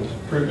students.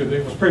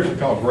 It was previously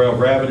called GRAIL,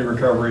 Gravity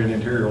Recovery and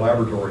Interior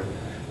Laboratory.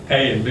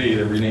 A and B,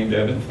 they renamed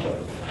ebb and flow.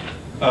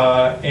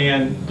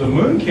 And the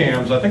moon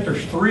cams, I think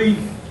there's 3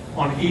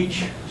 on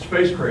each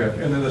spacecraft,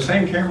 and they're the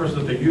same cameras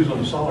that they use on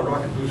the solid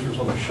rocket boosters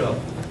on the shuttle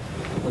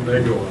when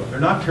they go up. They're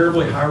not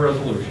terribly high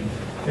resolution,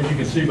 as you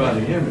can see by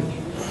the image.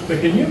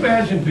 But can you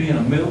imagine being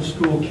a middle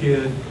school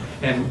kid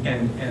and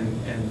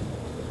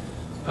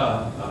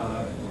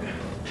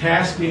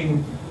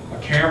tasking a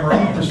camera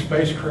on a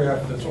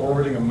spacecraft that's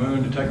orbiting a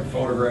moon to take a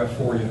photograph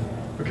for you?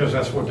 Because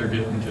that's what they're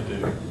getting to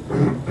do.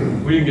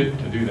 We didn't get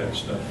to do that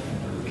stuff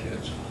when we were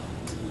kids.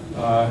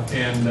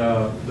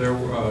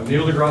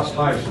 Neil deGrasse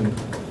Tyson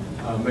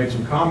made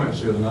some comments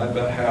the other night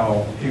about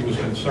how he was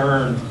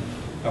concerned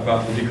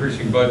about the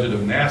decreasing budget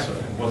of NASA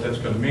and what that's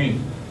going to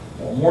mean.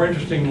 Well, more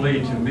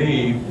interestingly to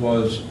me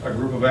was a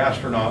group of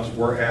astronauts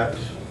were at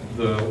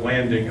the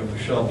landing of the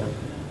shuttle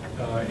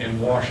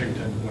in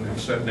Washington when it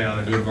set down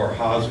at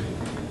Udvar-Hazy,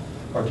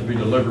 or to be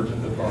delivered to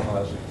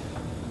Udvar-Hazy.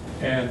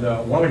 And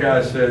one of the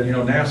guys said, you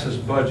know, NASA's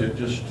budget,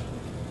 just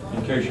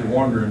in case you're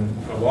wondering,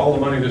 of all the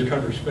money this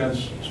country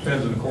spends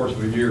in the course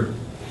of a year,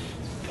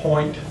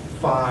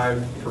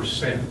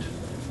 0.5%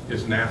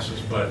 is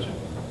NASA's budget.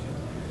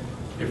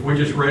 If we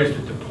just raised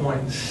it to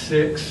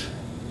 0.6,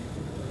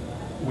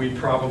 we'd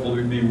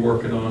probably be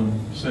working on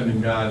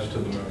sending guys to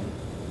the moon.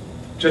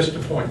 Just to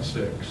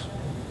 0.6.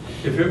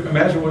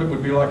 Imagine what it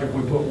would be like if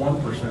we put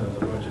 1% of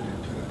the budget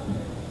into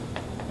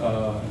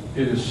it.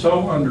 It is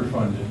so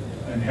underfunded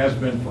and has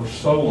been for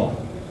so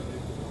long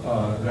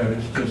that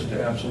it's just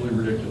absolutely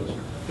ridiculous.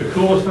 The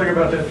coolest thing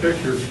about that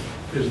picture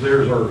is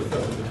there's Earth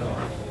up at the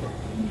top.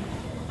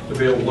 To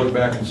be able to look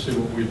back and see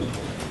what we did.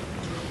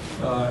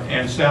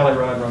 And Sally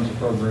Ride runs the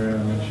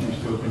program, and she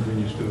still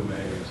continues to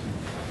amaze.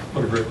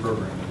 What a great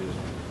program it is.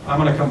 I'm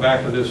going to come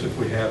back to this if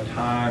we have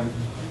time,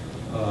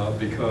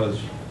 because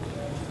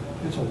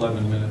it's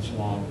 11 minutes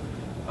long.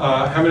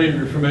 How many of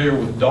you are familiar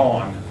with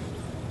Dawn?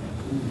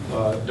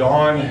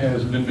 Dawn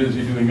has been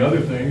busy doing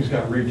other things,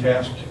 got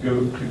retasked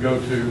to go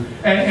to,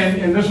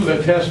 and this was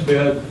a test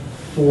bed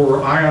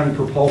for ion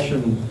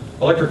propulsion,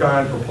 electric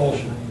ion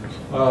propulsion,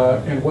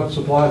 and what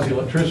supplies the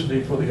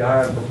electricity for the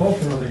ion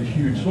propulsion are these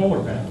huge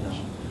solar panels.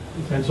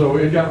 And so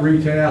it got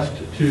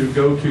retasked to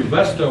go to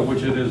Vesta,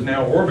 which it is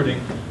now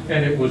orbiting,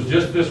 and it was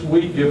just this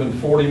week given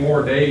 40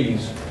 more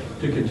days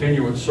to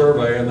continue its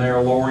survey, and they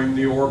are lowering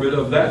the orbit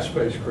of that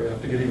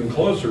spacecraft to get even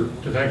closer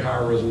to take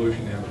higher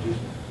resolution images.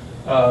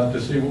 To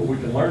see what we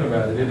can learn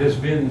about it. It has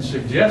been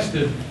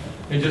suggested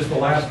in just the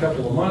last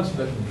couple of months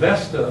that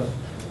Vesta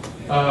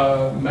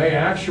may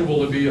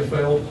actually be a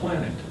failed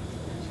planet.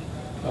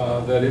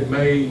 That it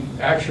may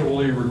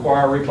actually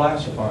require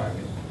reclassifying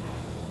it.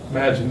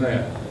 Imagine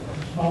that.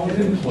 Smaller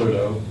In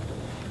Pluto.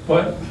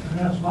 But,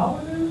 How small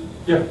it is?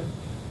 yeah,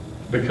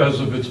 because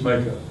of its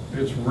makeup.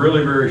 It's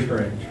really very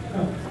strange.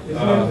 It's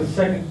like the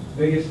second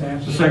biggest asteroid.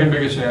 It's the second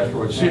biggest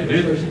asteroid. See,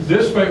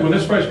 when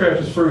this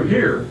spacecraft is through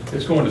here,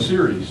 it's going to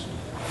Ceres,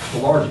 the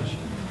largest,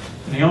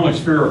 and the only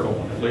spherical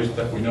one, at least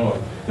that we know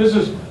of. This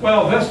is,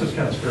 well, Vesta's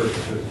kind of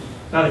spherical too.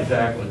 Not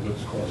exactly, but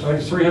it's close. I think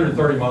it's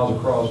 330 miles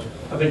across.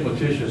 I think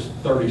Letitia's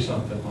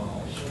 30-something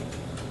miles,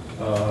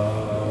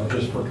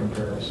 just for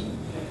comparison.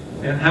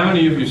 And how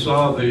many of you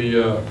saw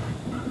the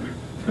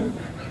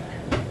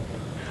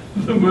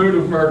the moon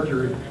of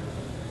Mercury?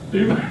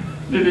 Did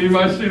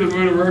anybody see the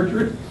moon of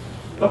Mercury?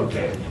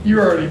 Okay, you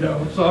already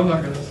know, so I'm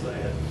not going to say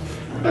it.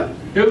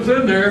 It was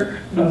in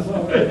there.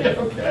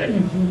 Okay.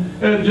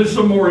 And just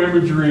some more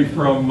imagery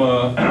from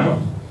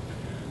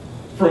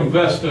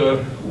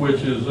Vesta,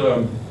 which is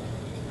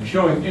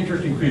showing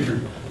interesting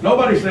features.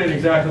 Nobody's saying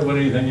exactly what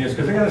anything is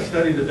because they got to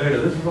study the data.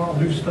 This is all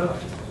new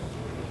stuff.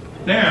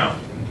 Now,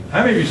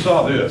 how many of you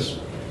saw this?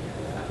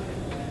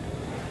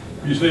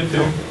 You see it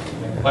too?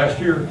 Last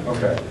year?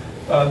 Okay.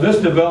 This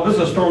is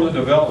a storm that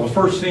developed, was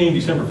first seen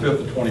December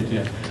 5th of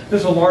 2010.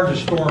 This is the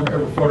largest storm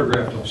ever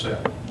photographed on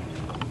set,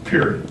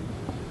 period.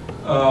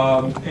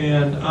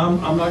 And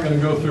I'm not going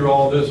to go through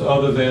all this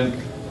other than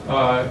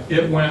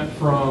it went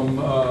from,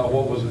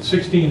 what was it,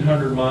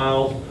 1,600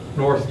 miles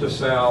north to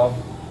south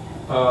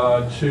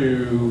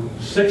to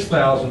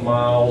 6,000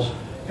 miles,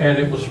 and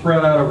it was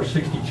spread out over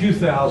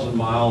 62,000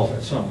 miles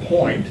at some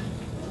point.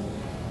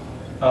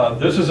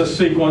 This is a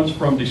sequence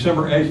from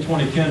December 8th,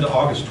 2010 to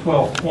August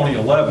 12th,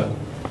 2011.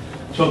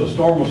 So the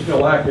storm was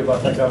still active. I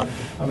think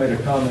I made a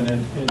comment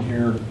in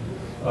here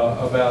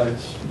about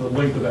the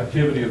length of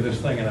activity of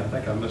this thing, and I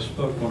think I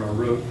misspoke when I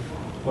wrote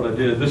what I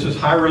did. This is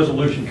high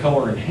resolution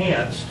color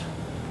enhanced.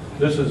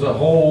 This is a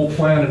whole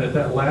planet at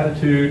that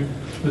latitude.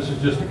 This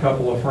is just a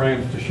couple of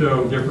frames to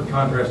show different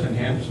contrast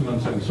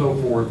enhancements and so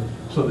forth,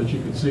 so that you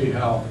can see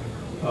how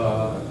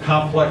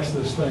complex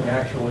this thing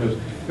actually is.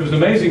 It was an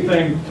amazing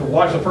thing to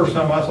watch. The first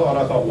time I saw it,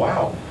 I thought,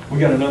 wow, we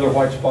got another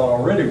white spot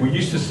already. We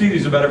used to see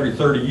these about every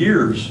 30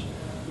 years,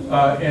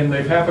 and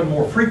they've happened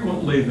more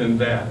frequently than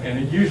that. And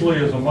it usually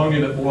is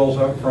ammonia that boils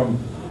up from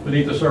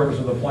beneath the surface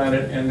of the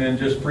planet and then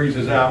just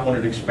freezes out when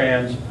it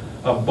expands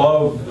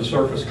above the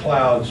surface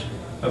clouds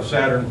of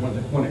Saturn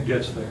when it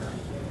gets there.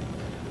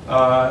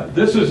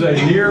 This is a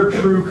near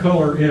true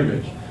color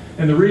image.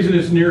 And the reason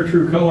it's near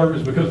true color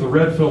is because the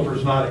red filter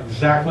is not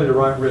exactly the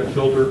right red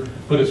filter,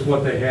 but it's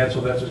what they had,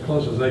 so that's as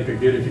close as they could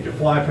get. If you could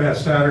fly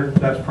past Saturn,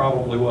 that's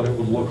probably what it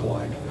would look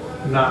like,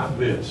 not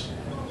this.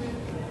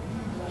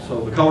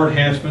 So the color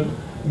enhancement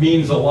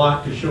means a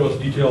lot to show us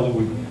detail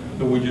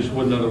that we just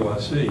wouldn't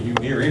otherwise see, you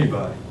near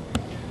anybody.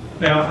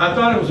 Now, I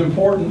thought it was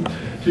important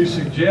to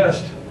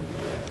suggest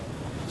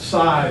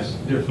size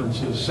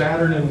differences,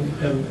 Saturn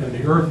and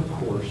the Earth, of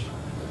course.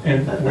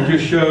 And we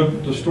just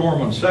showed the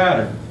storm on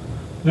Saturn.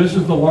 This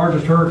is the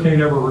largest hurricane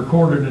ever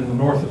recorded in the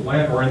North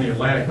Atlantic, or in the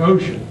Atlantic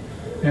Ocean.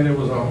 And it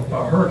was a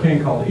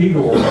hurricane called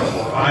Igor, or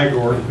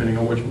Igor, depending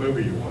on which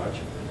movie you watch.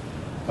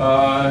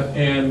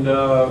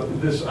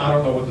 This, I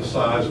don't know what the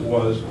size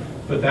was,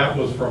 but that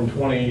was from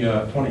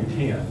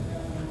 2010.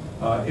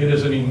 It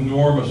is an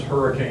enormous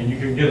hurricane. You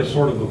can get a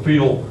sort of a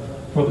feel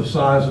for the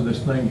size of this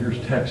thing. Here's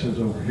Texas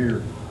over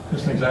here.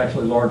 This thing's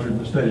actually larger than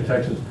the state of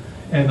Texas.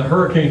 And the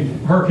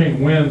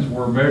hurricane winds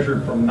were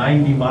measured from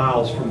 90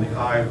 miles from the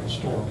eye of the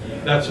storm.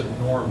 That's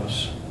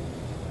enormous.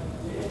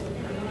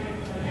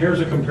 Here's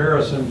a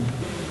comparison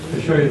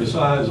to show you the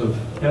size of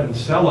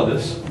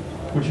Enceladus,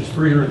 which is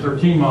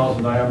 313 miles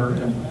in diameter,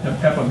 and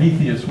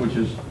Epimetheus, which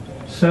is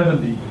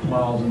 70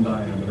 miles in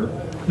diameter.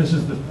 This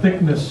is the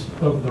thickness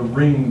of the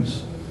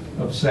rings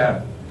of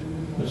Saturn.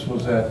 This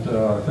was at,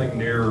 I think,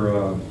 near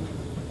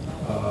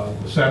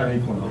the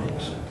Saturn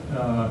equinox.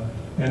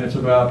 And it's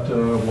about,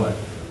 what,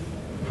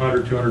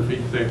 100, 200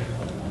 feet thick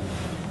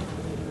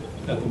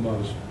at the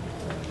most.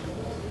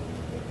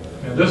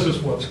 And this is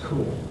what's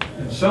cool.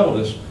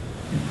 Enceladus,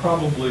 you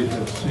probably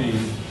have seen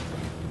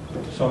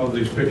some of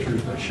these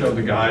pictures that show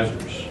the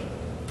geysers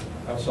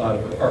outside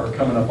of it, or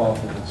coming up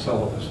off of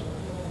Enceladus.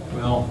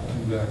 Well, let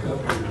me back up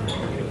here,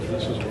 because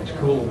this is what's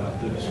cool about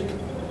this.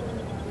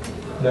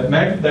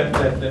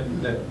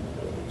 That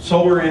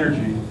solar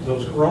energy,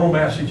 those coronal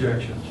mass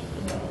ejections,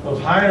 those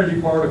high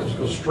energy particles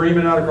go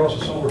streaming out across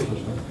the solar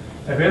system,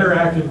 have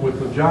interacted with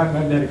the giant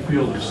magnetic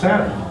field of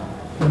Saturn,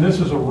 and this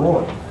is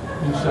aurora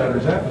in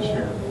Saturn's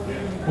atmosphere.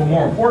 But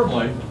more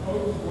importantly,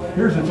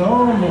 here's its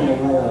own little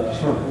auroral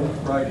circle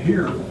right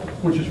here,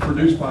 which is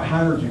produced by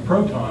high energy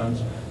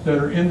protons that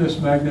are in this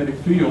magnetic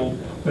field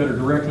that are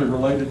directly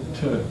related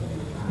to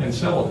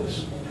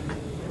Enceladus.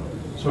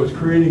 So it's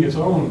creating its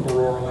own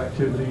auroral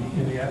activity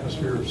in the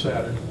atmosphere of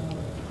Saturn,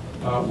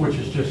 which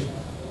is just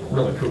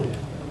really cool.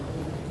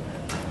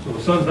 So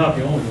the sun's not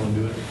the only one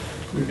doing it.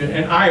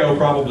 And Io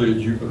probably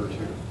is Jupiter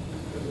too.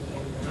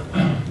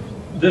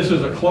 This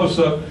is a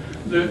close-up.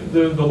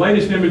 The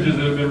latest images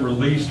that have been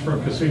released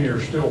from Cassini are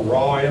still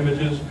raw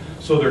images,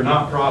 so they're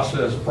not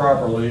processed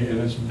properly, and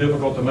it's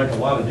difficult to make a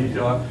lot of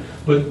detail out.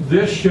 But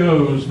this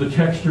shows the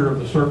texture of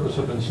the surface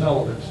of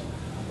Enceladus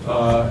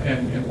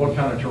and what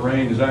kind of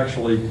terrain is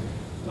actually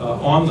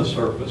on the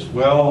surface.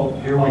 Well,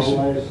 here we see.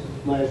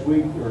 Last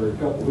week, or a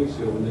couple of weeks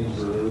ago when these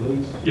were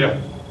released, Yeah.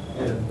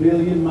 at 1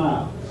 billion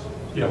miles,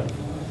 Yeah.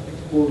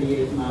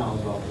 48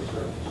 miles off the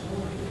surface.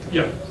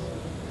 Yeah.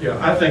 Yeah,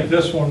 I think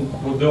this one,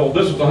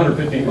 this was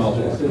 115 miles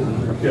away.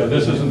 Yeah,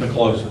 this isn't the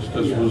closest.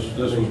 This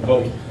was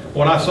both.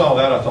 When I saw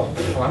that, I thought,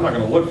 well, I'm not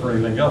going to look for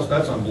anything else.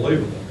 That's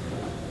unbelievable.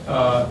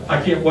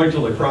 I can't wait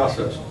till they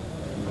process it.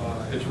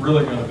 It's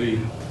really going to be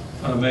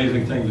an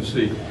amazing thing to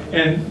see.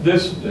 And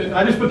this,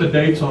 I just put the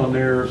dates on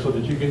there so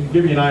that you can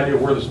give you an idea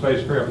of where the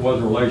spacecraft was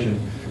in relation.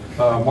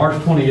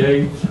 March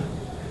 28th.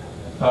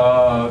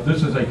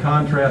 This is a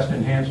contrast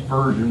enhanced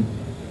version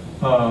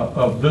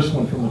of this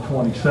one from the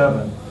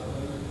 27th.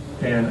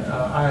 And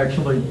I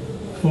actually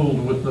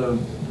fooled with the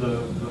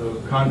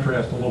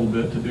contrast a little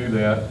bit to do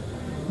that,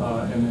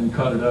 and then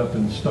cut it up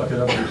and stuck it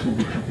up there so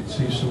you could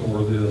see some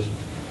more of this.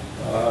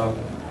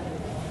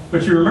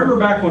 But you remember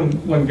back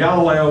when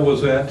Galileo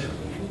was at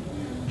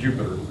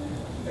Jupiter,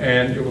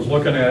 and it was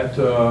looking at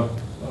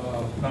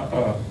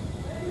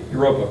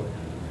Europa,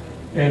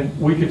 and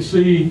we could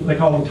see, they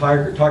call them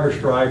tiger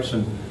stripes,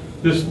 and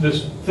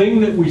this thing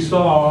that we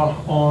saw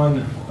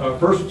on,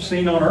 first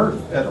seen on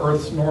Earth, at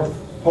Earth's north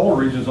polar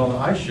regions on the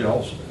ice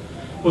shelves,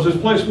 was this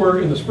place where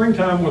in the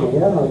springtime, where the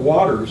warmer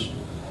waters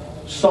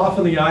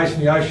soften the ice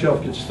and the ice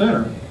shelf gets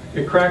thinner,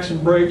 it cracks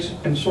and breaks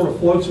and sort of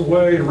floats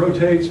away and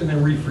rotates and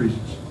then refreezes.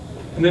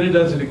 And then it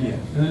does it again,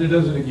 and then it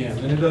does it again,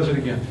 and then it does it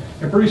again.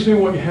 And pretty soon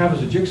what you have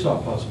is a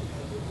jigsaw puzzle.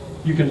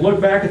 You can look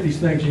back at these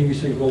things and you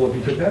say, well, if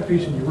you took that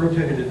piece and you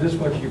rotated it this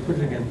much and you put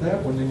it against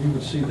that one, then you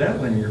would see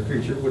that linear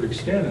feature would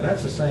extend, and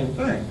that's the same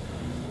thing.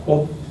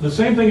 Well, the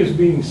same thing is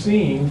being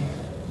seen,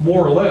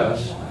 more or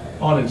less,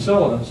 on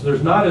Enceladus.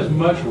 There's not as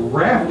much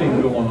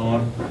rafting going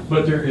on,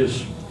 but there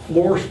is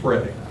floor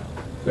spreading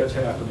that's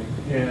happening.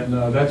 And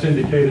that's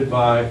indicated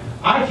by,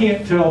 I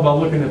can't tell by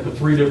looking at the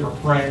 3 different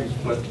frames,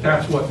 but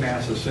that's what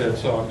NASA said,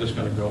 so I'm just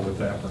going to go with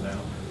that for now.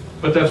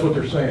 But that's what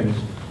they're saying, is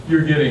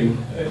you're getting,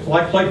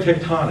 like plate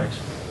tectonics,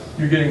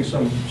 you're getting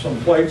some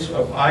plates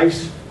of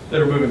ice that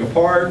are moving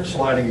apart,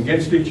 sliding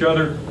against each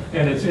other,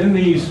 and it's in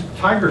these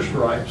tiger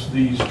stripes,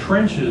 these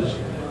trenches.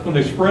 When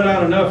they spread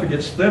out enough, it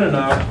gets thin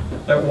enough,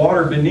 that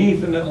water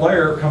beneath in that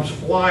layer comes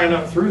flying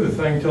up through the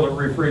thing until it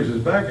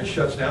refreezes back, it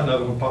shuts down,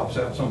 another one pops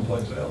out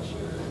someplace else.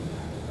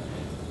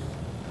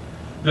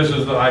 This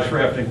is the ice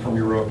rafting from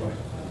Europa.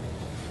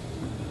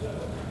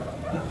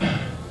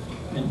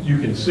 You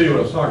can see what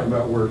I was talking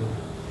about, where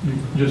you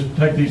just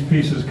take these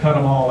pieces, cut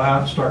them all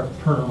out, start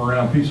turning them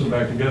around, piece them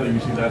back together. You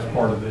see that's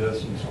part of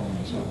this, and so on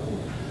and so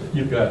forth.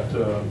 You've got,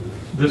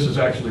 this is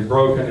actually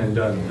broken and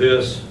done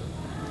this,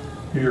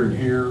 here and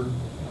here.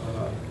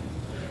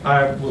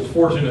 I was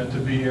fortunate to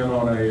be in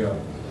on a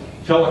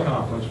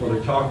teleconference where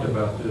they talked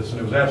about this,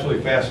 and it was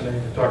absolutely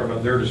fascinating to talk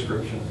about their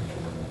description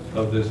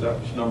of this. That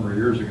was a number of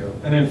years ago.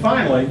 And then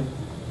finally,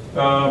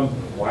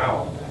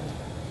 wow,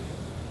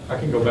 I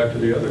can go back to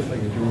the other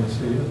thing if you want to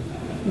see it.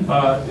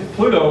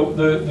 Pluto,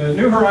 the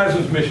New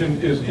Horizons mission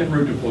is en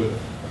route to Pluto.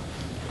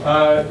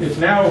 It's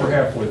now over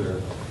halfway there.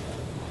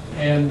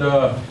 And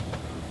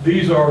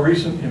these are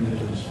recent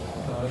images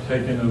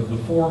taken of the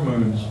 4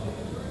 moons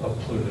of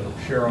Pluto: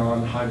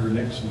 Charon,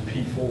 Hydronix, and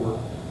P4.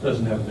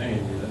 Doesn't have a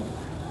name yet.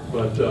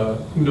 But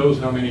who knows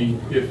how many,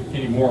 if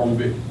any more, will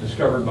be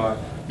discovered by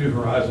New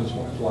Horizons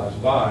when it flies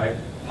by.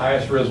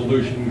 Highest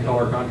resolution,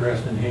 color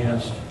contrast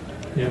enhanced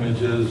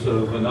images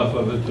of enough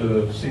of it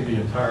to see the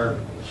entire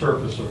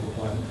surface of the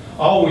planet.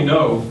 All we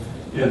know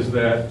is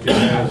that it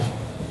has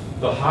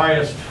the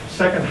highest,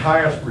 second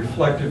highest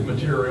reflective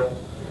material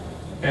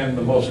and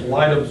the most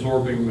light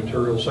absorbing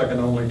material, second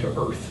only to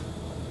Earth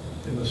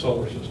in the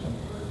solar system.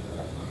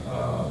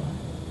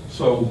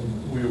 So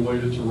we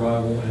await its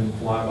arrival and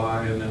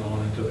flyby and then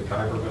on into the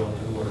Kuiper Belt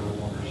and whatever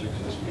wonders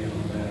exist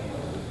beyond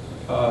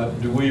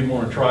that. Do we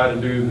want to try to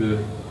do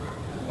the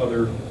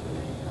other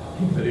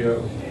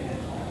video?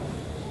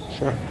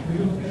 Sure. We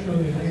don't show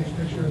the enhanced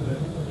picture of the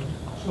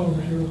solar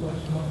material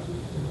last month.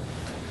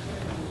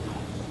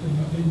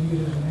 Didn't you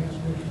get an enhanced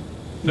picture?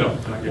 No,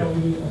 not yet.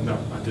 No,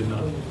 I did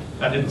not.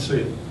 I didn't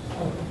see it.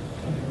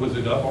 Was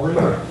it up already?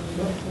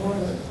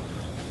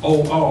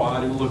 Oh,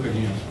 I didn't look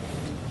again.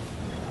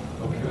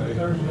 Okay.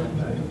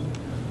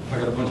 I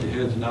got a bunch of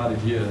heads nodded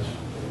yes.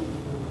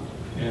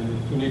 And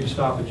if we need to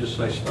stop it, just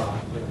say stop.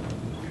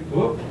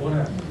 Whoop, what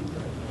happened?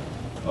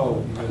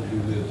 Oh, you gotta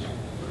do this.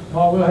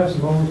 Paul, we'll have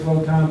some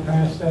overflow time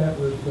past that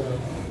with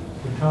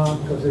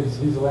Tom, because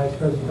he's the last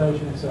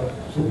presentation, so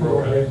we'll go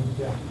ahead.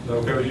 Yeah. Is that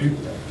okay with you?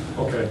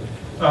 Okay.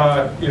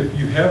 If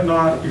you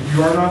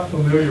are not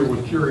familiar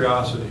with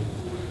Curiosity,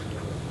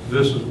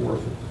 this is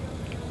worth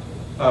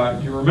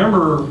it. You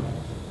remember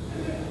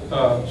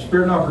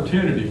Spirit and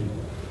Opportunity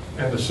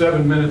and the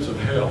 7 minutes of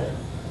hell.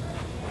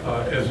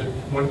 As it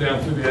went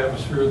down through the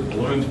atmosphere, the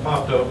balloons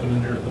popped open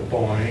and there's the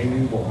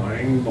boing,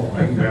 boing,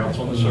 boing bounce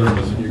on the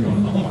surface, and you're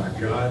going, oh my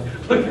God,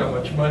 look how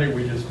much money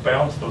we just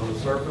bounced on the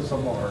surface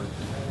of Mars.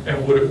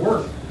 And would it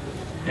work?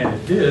 And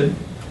it did.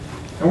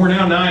 And we're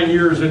now 9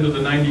 years into the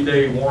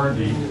 90-day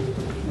warranty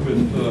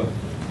with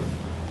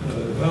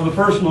well, the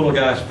first little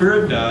guy,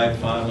 Spirit, died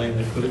finally, and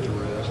they put it to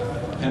rest.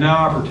 And now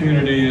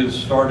Opportunity has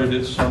started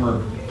its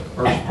summer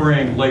or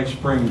spring, late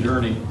spring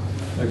journey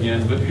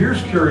again. But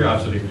here's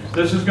Curiosity.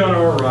 This is going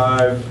to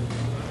arrive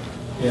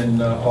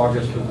in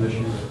August of this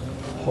year,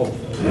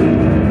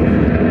 hopefully.